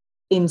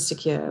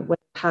insecure when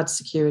they had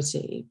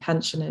security,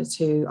 pensioners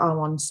who are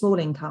on small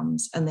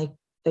incomes and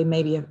they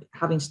may be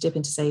having to dip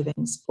into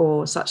savings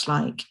or such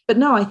like. But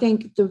no, I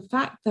think the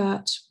fact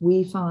that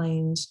we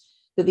find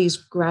that these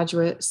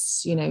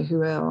graduates,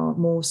 who are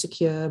more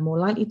secure, more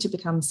likely to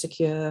become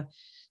secure,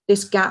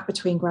 this gap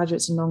between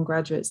graduates and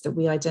non-graduates that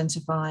we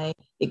identify,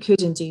 it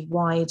could indeed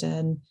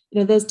widen.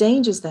 There's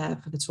dangers there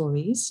for the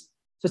Tories,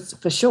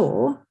 for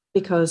sure.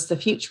 because the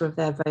future of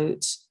their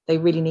vote, they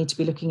really need to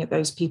be looking at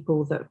those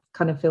people that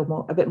kind of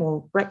feel a bit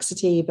more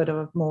Brexity, but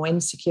are more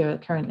insecure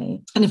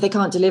currently. And if they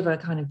can't deliver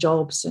kind of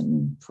jobs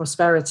and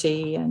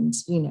prosperity and,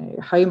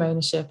 home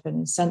ownership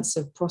and a sense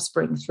of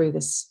prospering through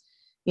this,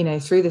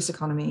 through this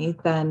economy,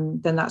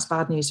 then that's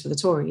bad news for the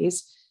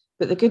Tories.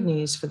 But the good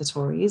news for the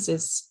Tories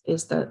is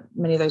that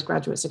many of those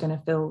graduates are going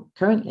to feel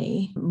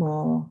currently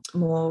more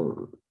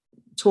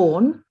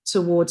torn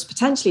towards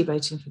potentially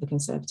voting for the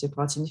Conservative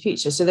Party in the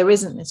future. So there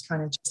isn't this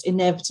kind of just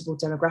inevitable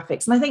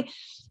demographics. And I think,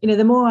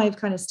 the more I've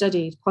kind of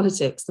studied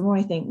politics, the more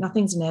I think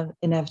nothing's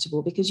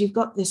inevitable, because you've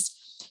got this,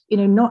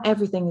 not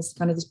everything is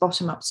kind of this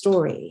bottom-up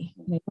story.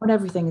 Not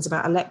everything is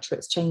about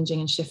electorates changing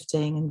and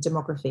shifting and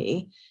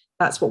demography.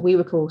 That's what we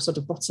would call sort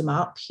of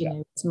bottom-up.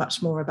 It's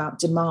much more about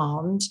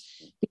demand.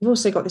 You've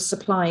also got this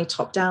supply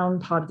top-down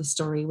part of the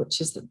story, which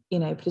is that,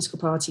 political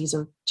parties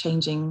are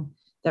changing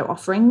their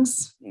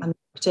offerings and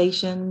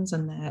reputations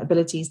and their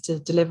abilities to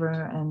deliver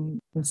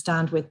and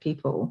stand with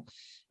people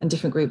and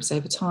different groups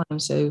over time.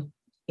 So,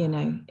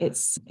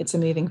 it's a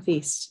moving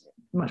feast.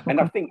 Much more.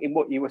 And I think in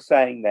what you were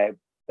saying there,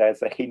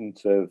 there's a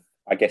hint of,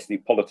 I guess, the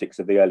politics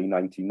of the early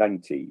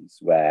 1990s,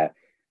 where,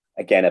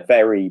 again, a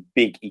very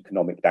big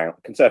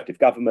Conservative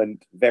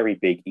government, very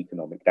big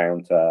economic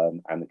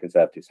downturn, and the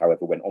Conservatives,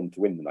 however, went on to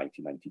win the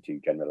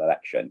 1992 general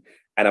election.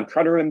 And I'm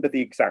trying to remember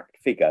the exact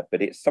figure,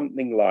 but it's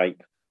something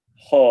like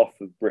half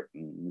of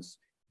Britons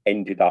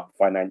ended up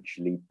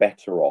financially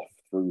better off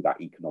through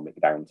that economic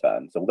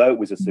downturn. So although it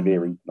was a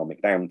severe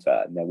economic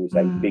downturn, there was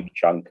a big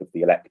chunk of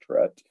the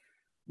electorate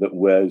that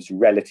was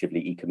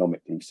relatively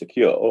economically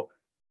secure.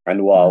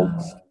 And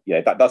whilst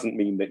that doesn't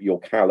mean that you're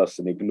callous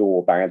and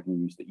ignore bad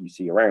news that you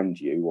see around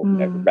you, or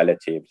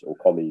relatives or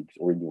colleagues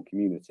or in your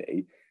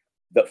community,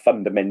 that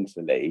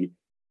fundamentally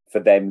for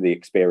them the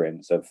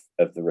experience of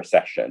the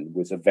recession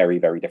was a very,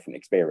 very different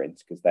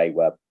experience, because they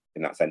were,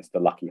 in that sense, the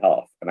lucky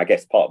half. And I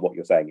guess part of what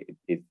you're saying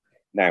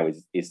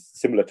is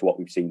similar to what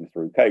we've seen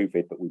through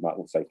COVID, but we might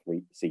also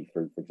see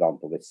through, for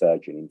example, this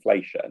surge in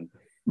inflation,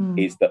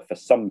 is that for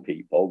some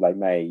people, they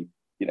may,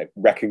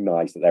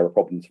 recognise that there are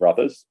problems for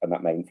others, and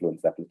that may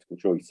influence their political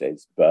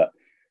choices. But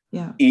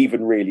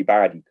even really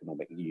bad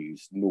economic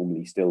news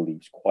normally still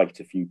leaves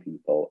quite a few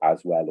people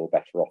as well or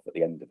better off at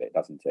the end of it,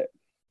 doesn't it?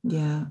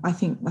 Yeah, I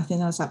think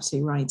that's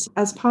absolutely right.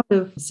 As part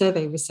of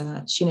survey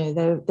research,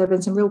 there have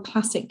been some real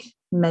classic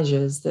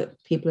measures that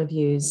people have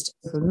used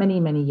for many,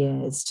 many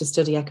years to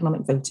study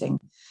economic voting.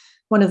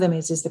 One of them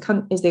is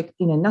the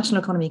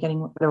national economy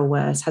getting better or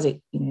worse? Has it,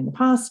 in the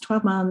past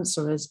 12 months,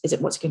 or is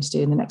it what's it going to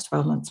do in the next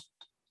 12 months?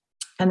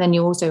 And then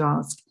you also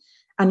ask,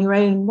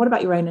 what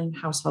about your own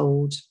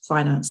household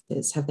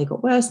finances? Have they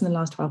got worse in the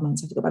last 12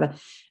 months? Have they got better?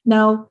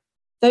 Now,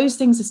 those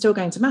things are still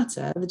going to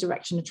matter. The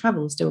direction of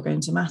travel is still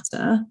going to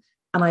matter.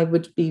 And I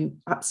would be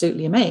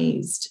absolutely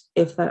amazed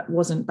if that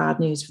wasn't bad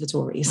news for the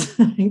Tories.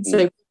 So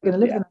we're going to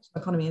look at the national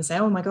economy and say,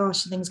 oh my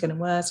gosh, things are getting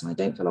worse and I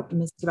don't feel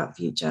optimistic about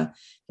the future.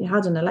 If you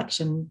had an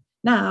election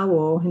now,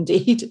 or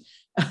indeed,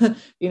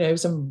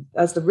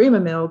 as the rumour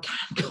mill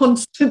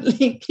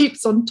constantly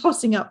keeps on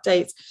tossing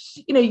updates,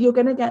 you're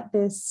going to get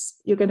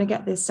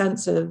this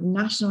sense of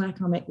national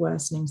economic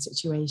worsening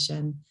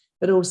situation,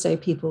 but also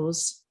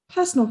people's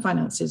personal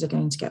finances are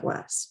going to get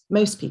worse.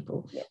 Most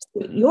people.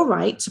 So you're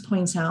right to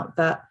point out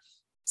that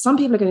some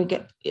people are going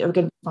to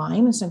be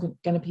fine, and some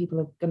people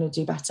are going to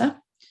do better.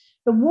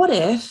 But what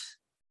if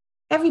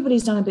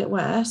everybody's done a bit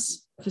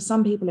worse? For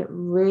some people, it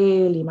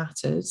really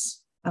matters,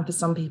 and for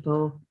some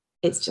people,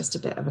 it's just a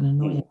bit of an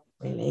annoyance,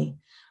 really.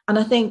 And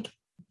I think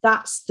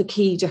that's the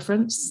key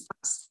difference.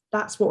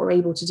 That's what we're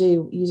able to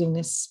do using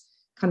this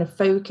kind of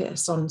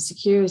focus on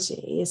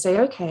security. Is say,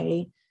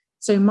 okay,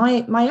 so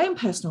my own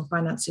personal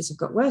finances have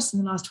got worse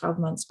in the last 12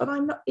 months, but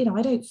I'm not.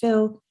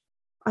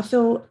 I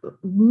feel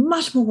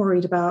much more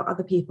worried about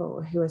other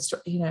people who are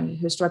struggling,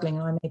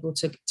 and I'm able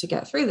to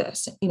get through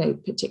this,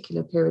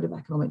 particular period of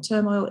economic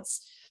turmoil.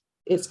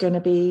 It's going to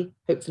be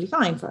hopefully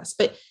fine for us.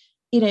 But,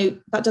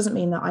 that doesn't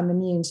mean that I'm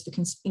immune to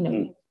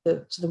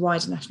the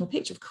wider national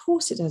picture. Of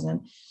course it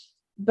doesn't.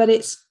 But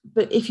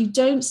if you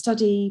don't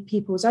study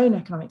people's own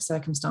economic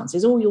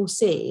circumstances, all you'll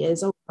see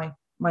is, oh,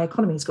 my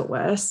economy's got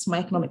worse, my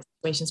economic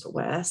situation's got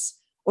worse,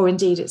 or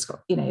indeed it's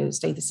got,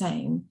 stayed the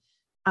same.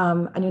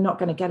 And you're not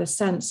going to get a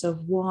sense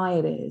of why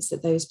it is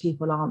that those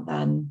people aren't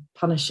then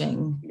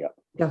punishing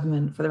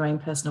government for their own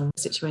personal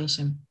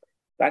situation.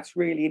 That's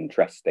really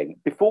interesting.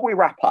 Before we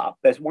wrap up,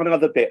 there's one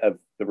other bit of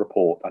the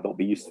report I thought would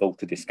be useful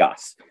to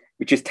discuss,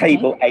 which is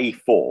table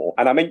A4.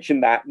 And I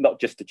mentioned that not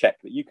just to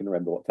check that you can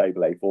remember what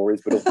table A4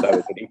 is, but also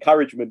as an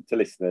encouragement to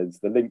listeners.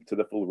 The link to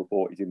the full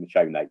report is in the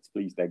show notes.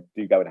 Please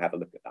do go and have a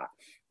look at that.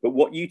 But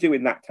what you do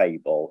in that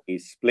table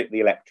is split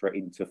the electorate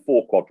into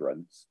 4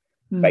 quadrants,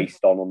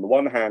 based on the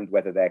one hand,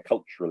 whether they're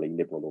culturally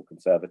liberal or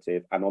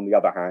conservative, and on the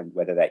other hand,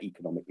 whether they're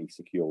economically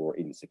secure or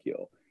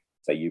insecure.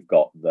 So you've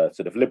got the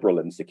sort of liberal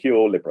and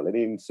secure, liberal and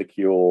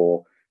insecure,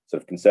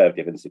 sort of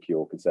conservative and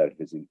secure,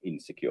 conservative and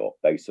insecure,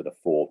 those sort of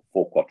four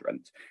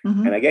quadrants.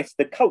 And I guess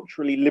the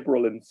culturally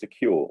liberal and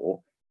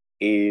secure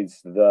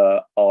is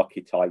the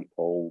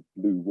archetypal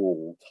blue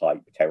wall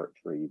type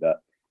territory that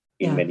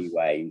in many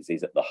ways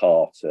is at the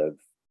heart of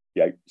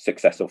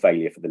success or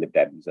failure for the Lib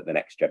Dems at the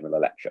next general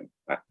election.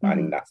 I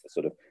think that's the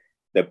sort of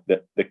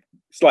the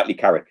slightly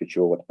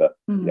caricatured but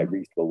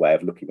reasonable way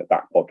of looking at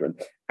that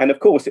quadrant. And of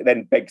course, it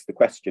then begs the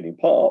question in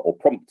part, or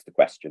prompts the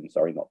question,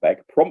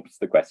 prompts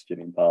the question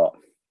in part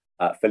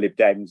for Lib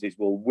Dems is,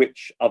 well,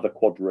 which other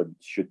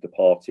quadrants should the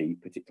party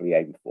particularly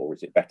aim for?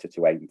 Is it better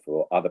to aim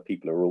for other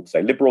people who are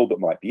also liberal but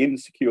might be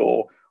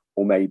insecure,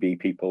 or maybe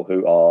people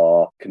who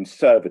are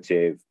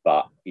conservative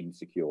but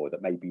insecure,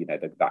 that maybe,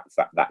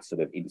 that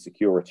sort of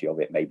insecurity of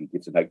it maybe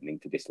gives an opening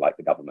to dislike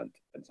the government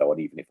and so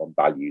on, even if on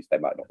values they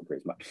might not agree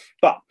as much.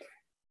 But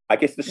I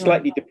guess the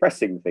slightly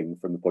depressing thing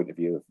from the point of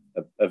view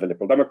of a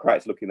Liberal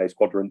Democrats looking at those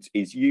quadrants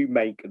is you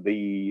make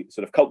the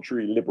sort of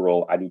culturally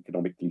liberal and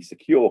economically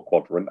secure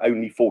quadrant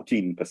only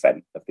 14%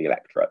 of the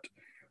electorate.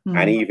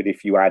 And even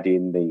if you add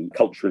in the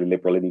culturally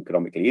liberal and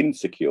economically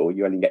insecure,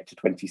 you only get to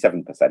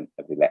 27%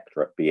 of the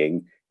electorate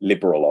being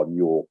liberal on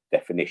your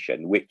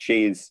definition, which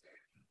is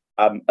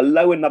a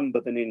lower number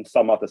than in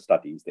some other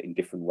studies that in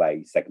different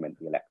ways segment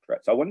the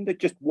electorate. So I wonder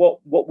just what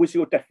was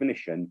your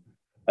definition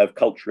of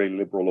culturally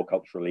liberal or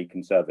culturally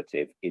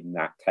conservative in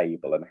that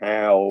table, and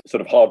how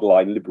sort of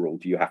hardline liberal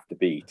do you have to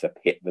be to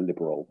hit the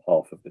liberal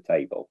half of the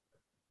table?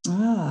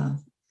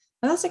 Well,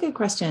 that's a good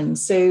question.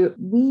 So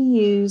we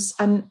use,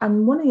 and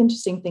one of the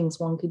interesting things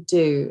one could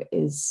do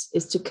is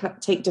to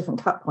take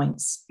different cut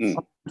points on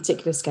a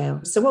particular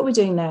scale. So what we're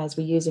doing now is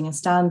we're using a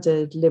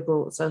standard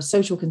liberal, so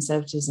social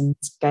conservatism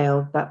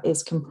scale that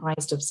is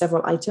comprised of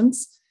several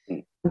items.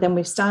 And then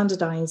we've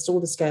standardized all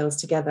the scales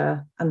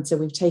together. And so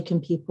we've taken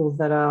people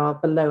that are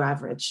below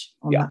average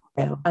on that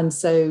scale. And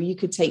so you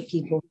could take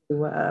people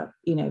who are,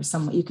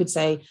 somewhat, you could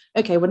say,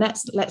 okay, well,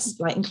 let's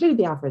like include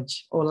the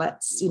average, or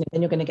let's,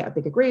 then you're going to get a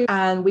bigger group.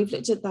 And we've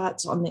looked at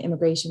that on the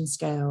immigration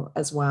scale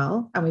as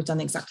well. And we've done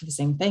exactly the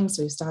same thing.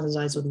 So we've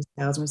standardized all these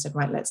scales and we said,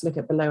 right, let's look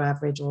at below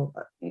average or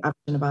average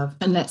and above.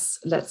 And let's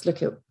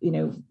look at,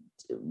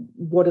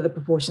 what are the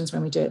proportions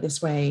when we do it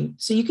this way?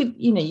 So you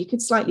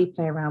could slightly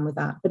play around with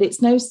that, but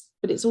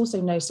it's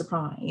also no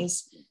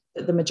surprise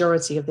that the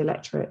majority of the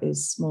electorate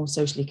is more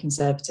socially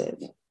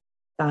conservative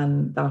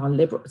than are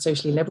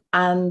socially liberal,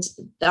 and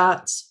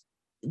that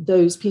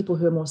those people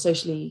who are more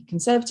socially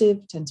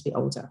conservative tend to be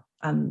older,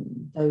 and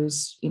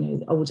those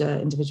older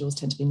individuals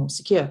tend to be more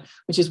secure,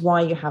 which is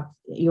why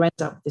you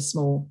end up with this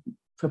small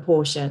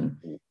proportion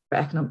for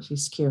economically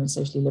secure and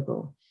socially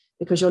liberal.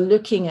 Because you're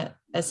looking at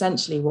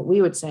essentially what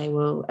we would say,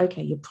 well,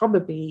 okay, you're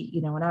probably,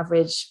 on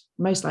average,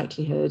 most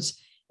likelihood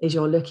is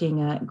you're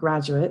looking at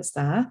graduates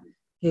there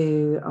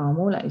who are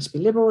more likely to be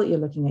liberal. You're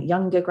looking at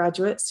younger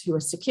graduates who are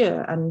secure.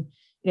 And,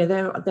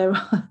 there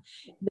are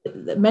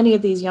many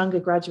of these younger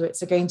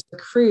graduates are going to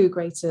accrue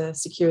greater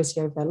security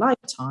over their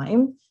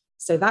lifetime.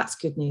 So that's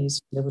good news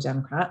for Liberal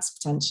Democrats,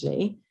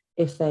 potentially,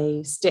 if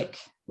they stick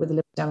with the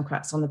Liberal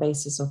Democrats on the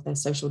basis of their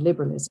social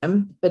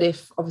liberalism. But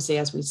if, obviously,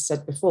 as we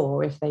said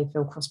before, if they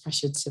feel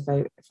cross-pressured to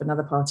vote for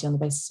another party on the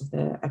basis of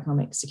their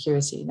economic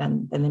security,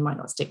 then they might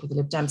not stick with the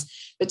Lib Dems.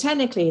 But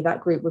technically,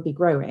 that group would be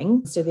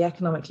growing. So the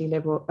economically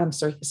liberal,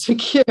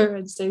 secure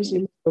and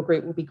socially liberal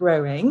group will be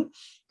growing,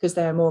 because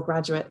there are more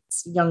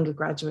graduates, younger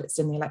graduates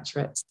in the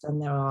electorate than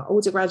there are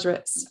older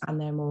graduates, and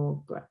there are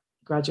more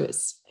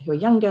graduates who are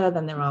younger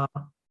than there are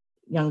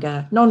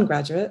younger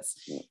non-graduates.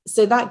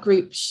 So that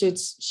group should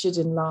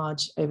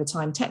enlarge over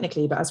time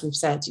technically, but as we've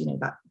said,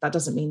 that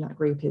doesn't mean that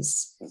group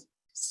is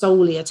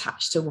solely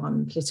attached to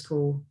one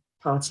political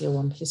party or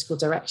one political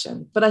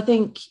direction. But I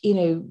think,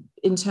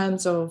 in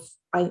terms of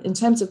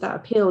that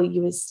appeal,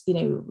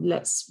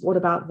 what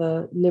about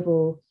the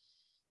liberal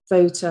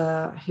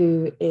voter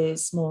who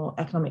is more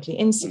economically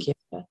insecure?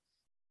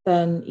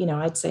 Then,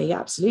 I'd say, yeah,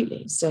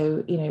 absolutely.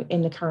 So,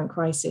 in the current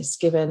crisis,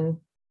 given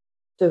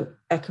the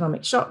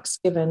economic shocks,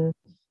 given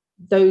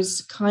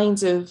those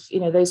kinds of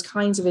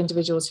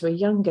individuals who are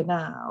younger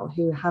now,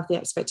 who have the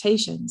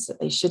expectations that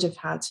they should have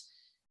had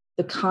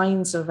the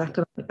kinds of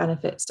economic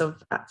benefits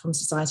from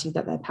society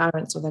that their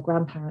parents or their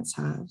grandparents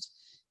had,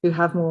 who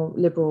have more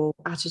liberal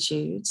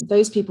attitudes,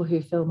 those people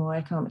who feel more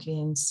economically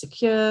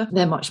insecure,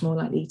 they're much more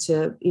likely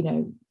to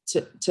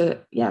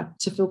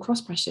feel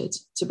cross-pressured,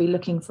 to be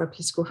looking for a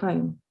political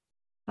home.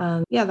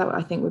 And that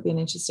I think would be an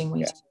interesting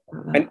way to think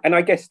about that. And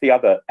I guess the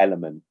other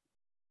element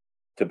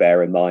to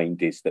bear in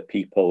mind is that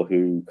people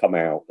who come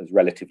out as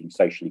relatively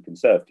socially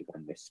conservative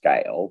on this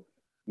scale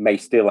may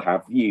still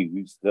have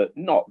views that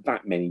not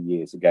that many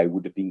years ago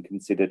would have been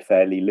considered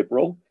fairly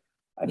liberal.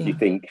 If you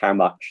think how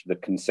much the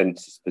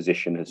consensus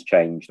position has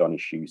changed on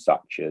issues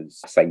such as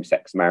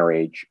same-sex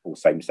marriage or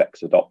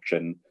same-sex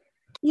adoption.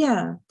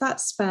 Yeah,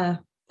 that's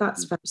fair.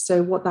 That's fair.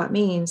 So what that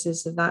means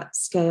is that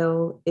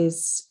scale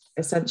is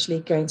essentially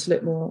going to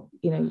look more,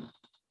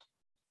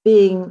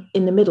 being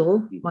in the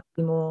middle might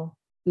be more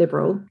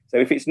liberal. So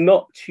if it's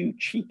not too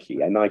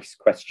cheeky, a nice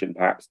question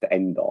perhaps to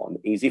end on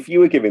is, if you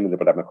were giving the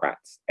Liberal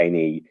Democrats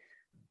any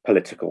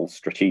political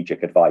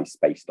strategic advice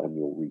based on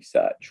your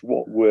research,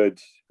 what would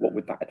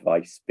that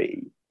advice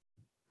be?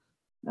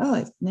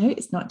 Oh no,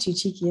 it's not too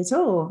cheeky at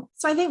all.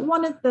 So I think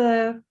one of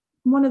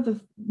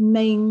the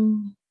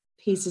main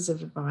pieces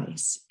of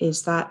advice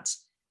is that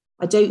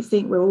I don't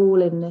think we're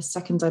all in this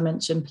second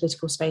dimension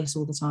political space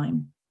all the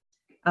time.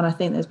 And I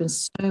think there's been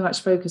so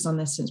much focus on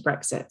this since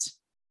Brexit.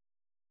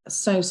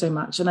 So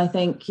much. And I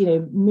think,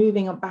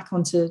 moving back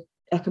onto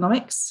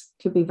economics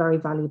could be a very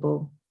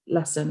valuable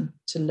lesson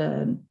to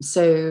learn.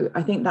 So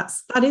I think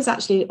that is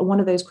actually one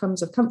of those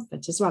crumbs of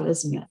comfort as well,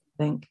 isn't it?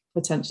 I think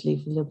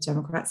potentially for Liberal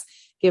Democrats,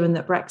 given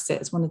that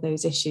Brexit is one of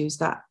those issues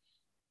that,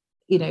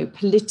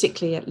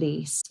 politically at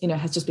least,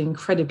 has just been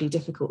incredibly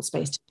difficult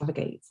space to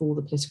navigate for all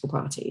the political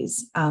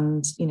parties.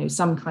 And,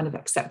 some kind of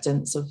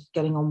acceptance of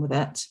getting on with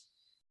it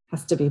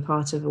has to be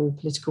part of all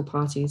political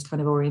parties'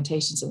 kind of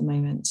orientations at the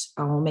moment,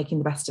 or making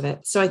the best of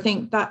it. So I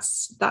think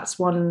that's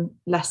one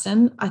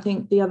lesson. I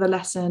think the other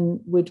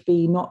lesson would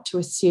be not to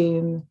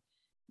assume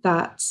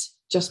that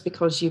just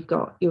because you've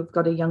got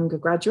a younger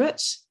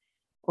graduate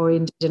or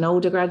indeed an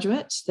older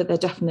graduate, that they're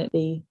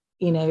definitely,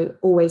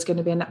 always going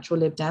to be a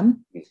natural Lib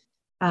Dem.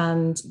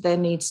 And there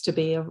needs to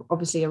be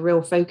obviously a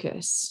real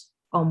focus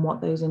on what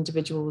those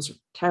individuals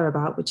care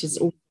about, which is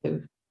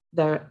also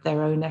their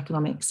own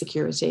economic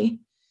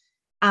security.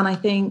 And I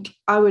think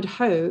I would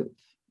hope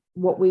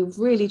what we've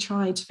really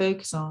tried to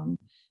focus on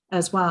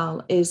as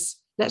well is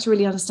let's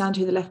really understand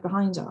who the left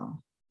behind are.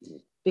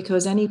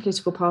 Because any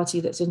political party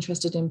that's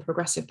interested in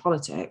progressive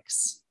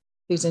politics,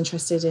 who's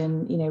interested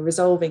in,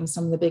 resolving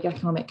some of the big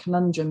economic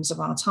conundrums of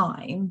our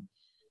time,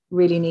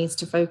 really needs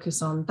to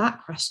focus on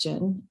that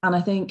question. And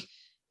I think,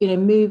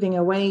 moving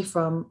away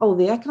from,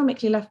 the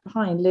economically left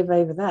behind live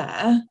over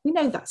there. We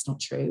know that's not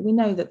true. We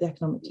know that the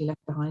economically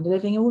left behind are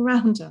living all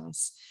around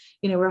us.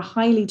 We're a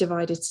highly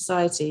divided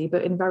society,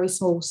 but in very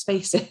small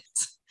spaces,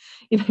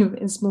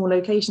 in small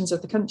locations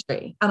of the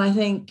country. And I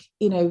think,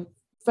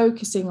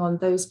 focusing on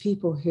those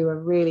people who are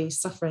really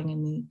suffering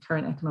in the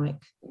current economic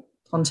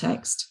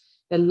context,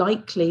 they're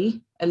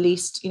likely, at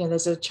least,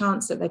 there's a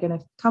chance that they're going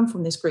to come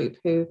from this group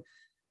who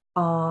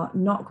are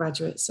not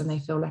graduates and they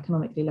feel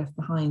economically left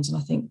behind. And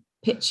I think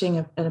pitching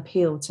an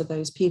appeal to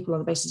those people on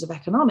the basis of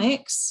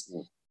economics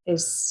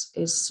is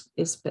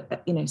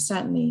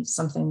certainly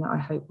something that I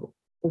hope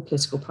all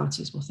political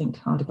parties will think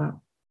hard about.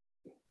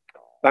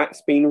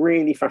 That's been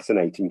really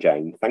fascinating,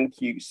 Jane. Thank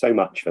you so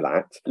much for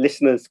that.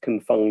 Listeners can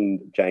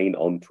find Jane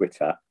on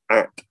Twitter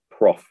at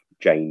Prof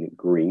Jane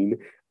Green,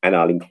 and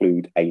I'll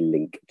include a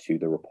link to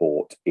the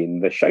report in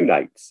the show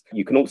notes.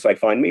 You can also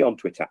find me on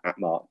Twitter at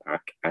Mark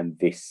Pack and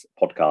this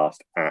podcast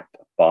at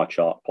Bar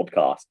Chart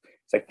Podcast.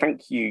 So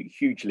thank you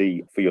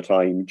hugely for your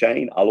time,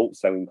 Jane. I'll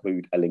also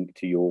include a link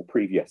to your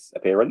previous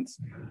appearance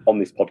on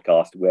this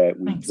podcast where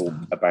we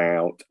talked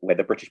about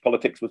whether British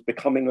politics was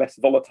becoming less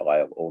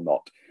volatile or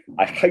not.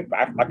 I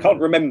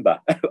can't remember,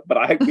 but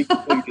I hope we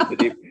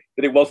concluded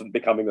that it wasn't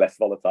becoming less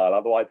volatile.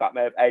 Otherwise, that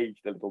may have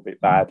aged a little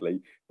bit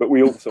badly. But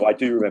we also, I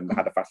do remember,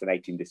 had a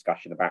fascinating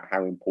discussion about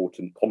how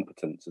important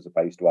competence as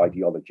opposed to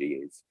ideology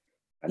is.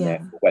 And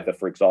therefore, whether,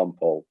 for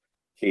example,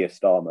 Keir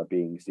Starmer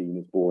being seen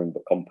as boring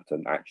but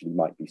competent actually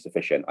might be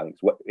sufficient. I think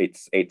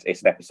it's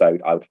an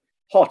episode I would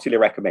heartily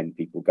recommend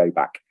people go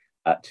back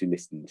to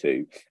listen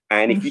to.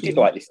 And if you did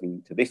like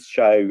listening to this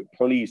show,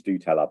 please do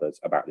tell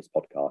others about this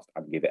podcast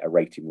and give it a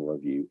rating or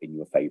review in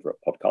your favourite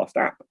podcast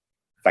app.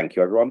 Thank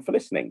you, everyone, for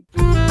listening.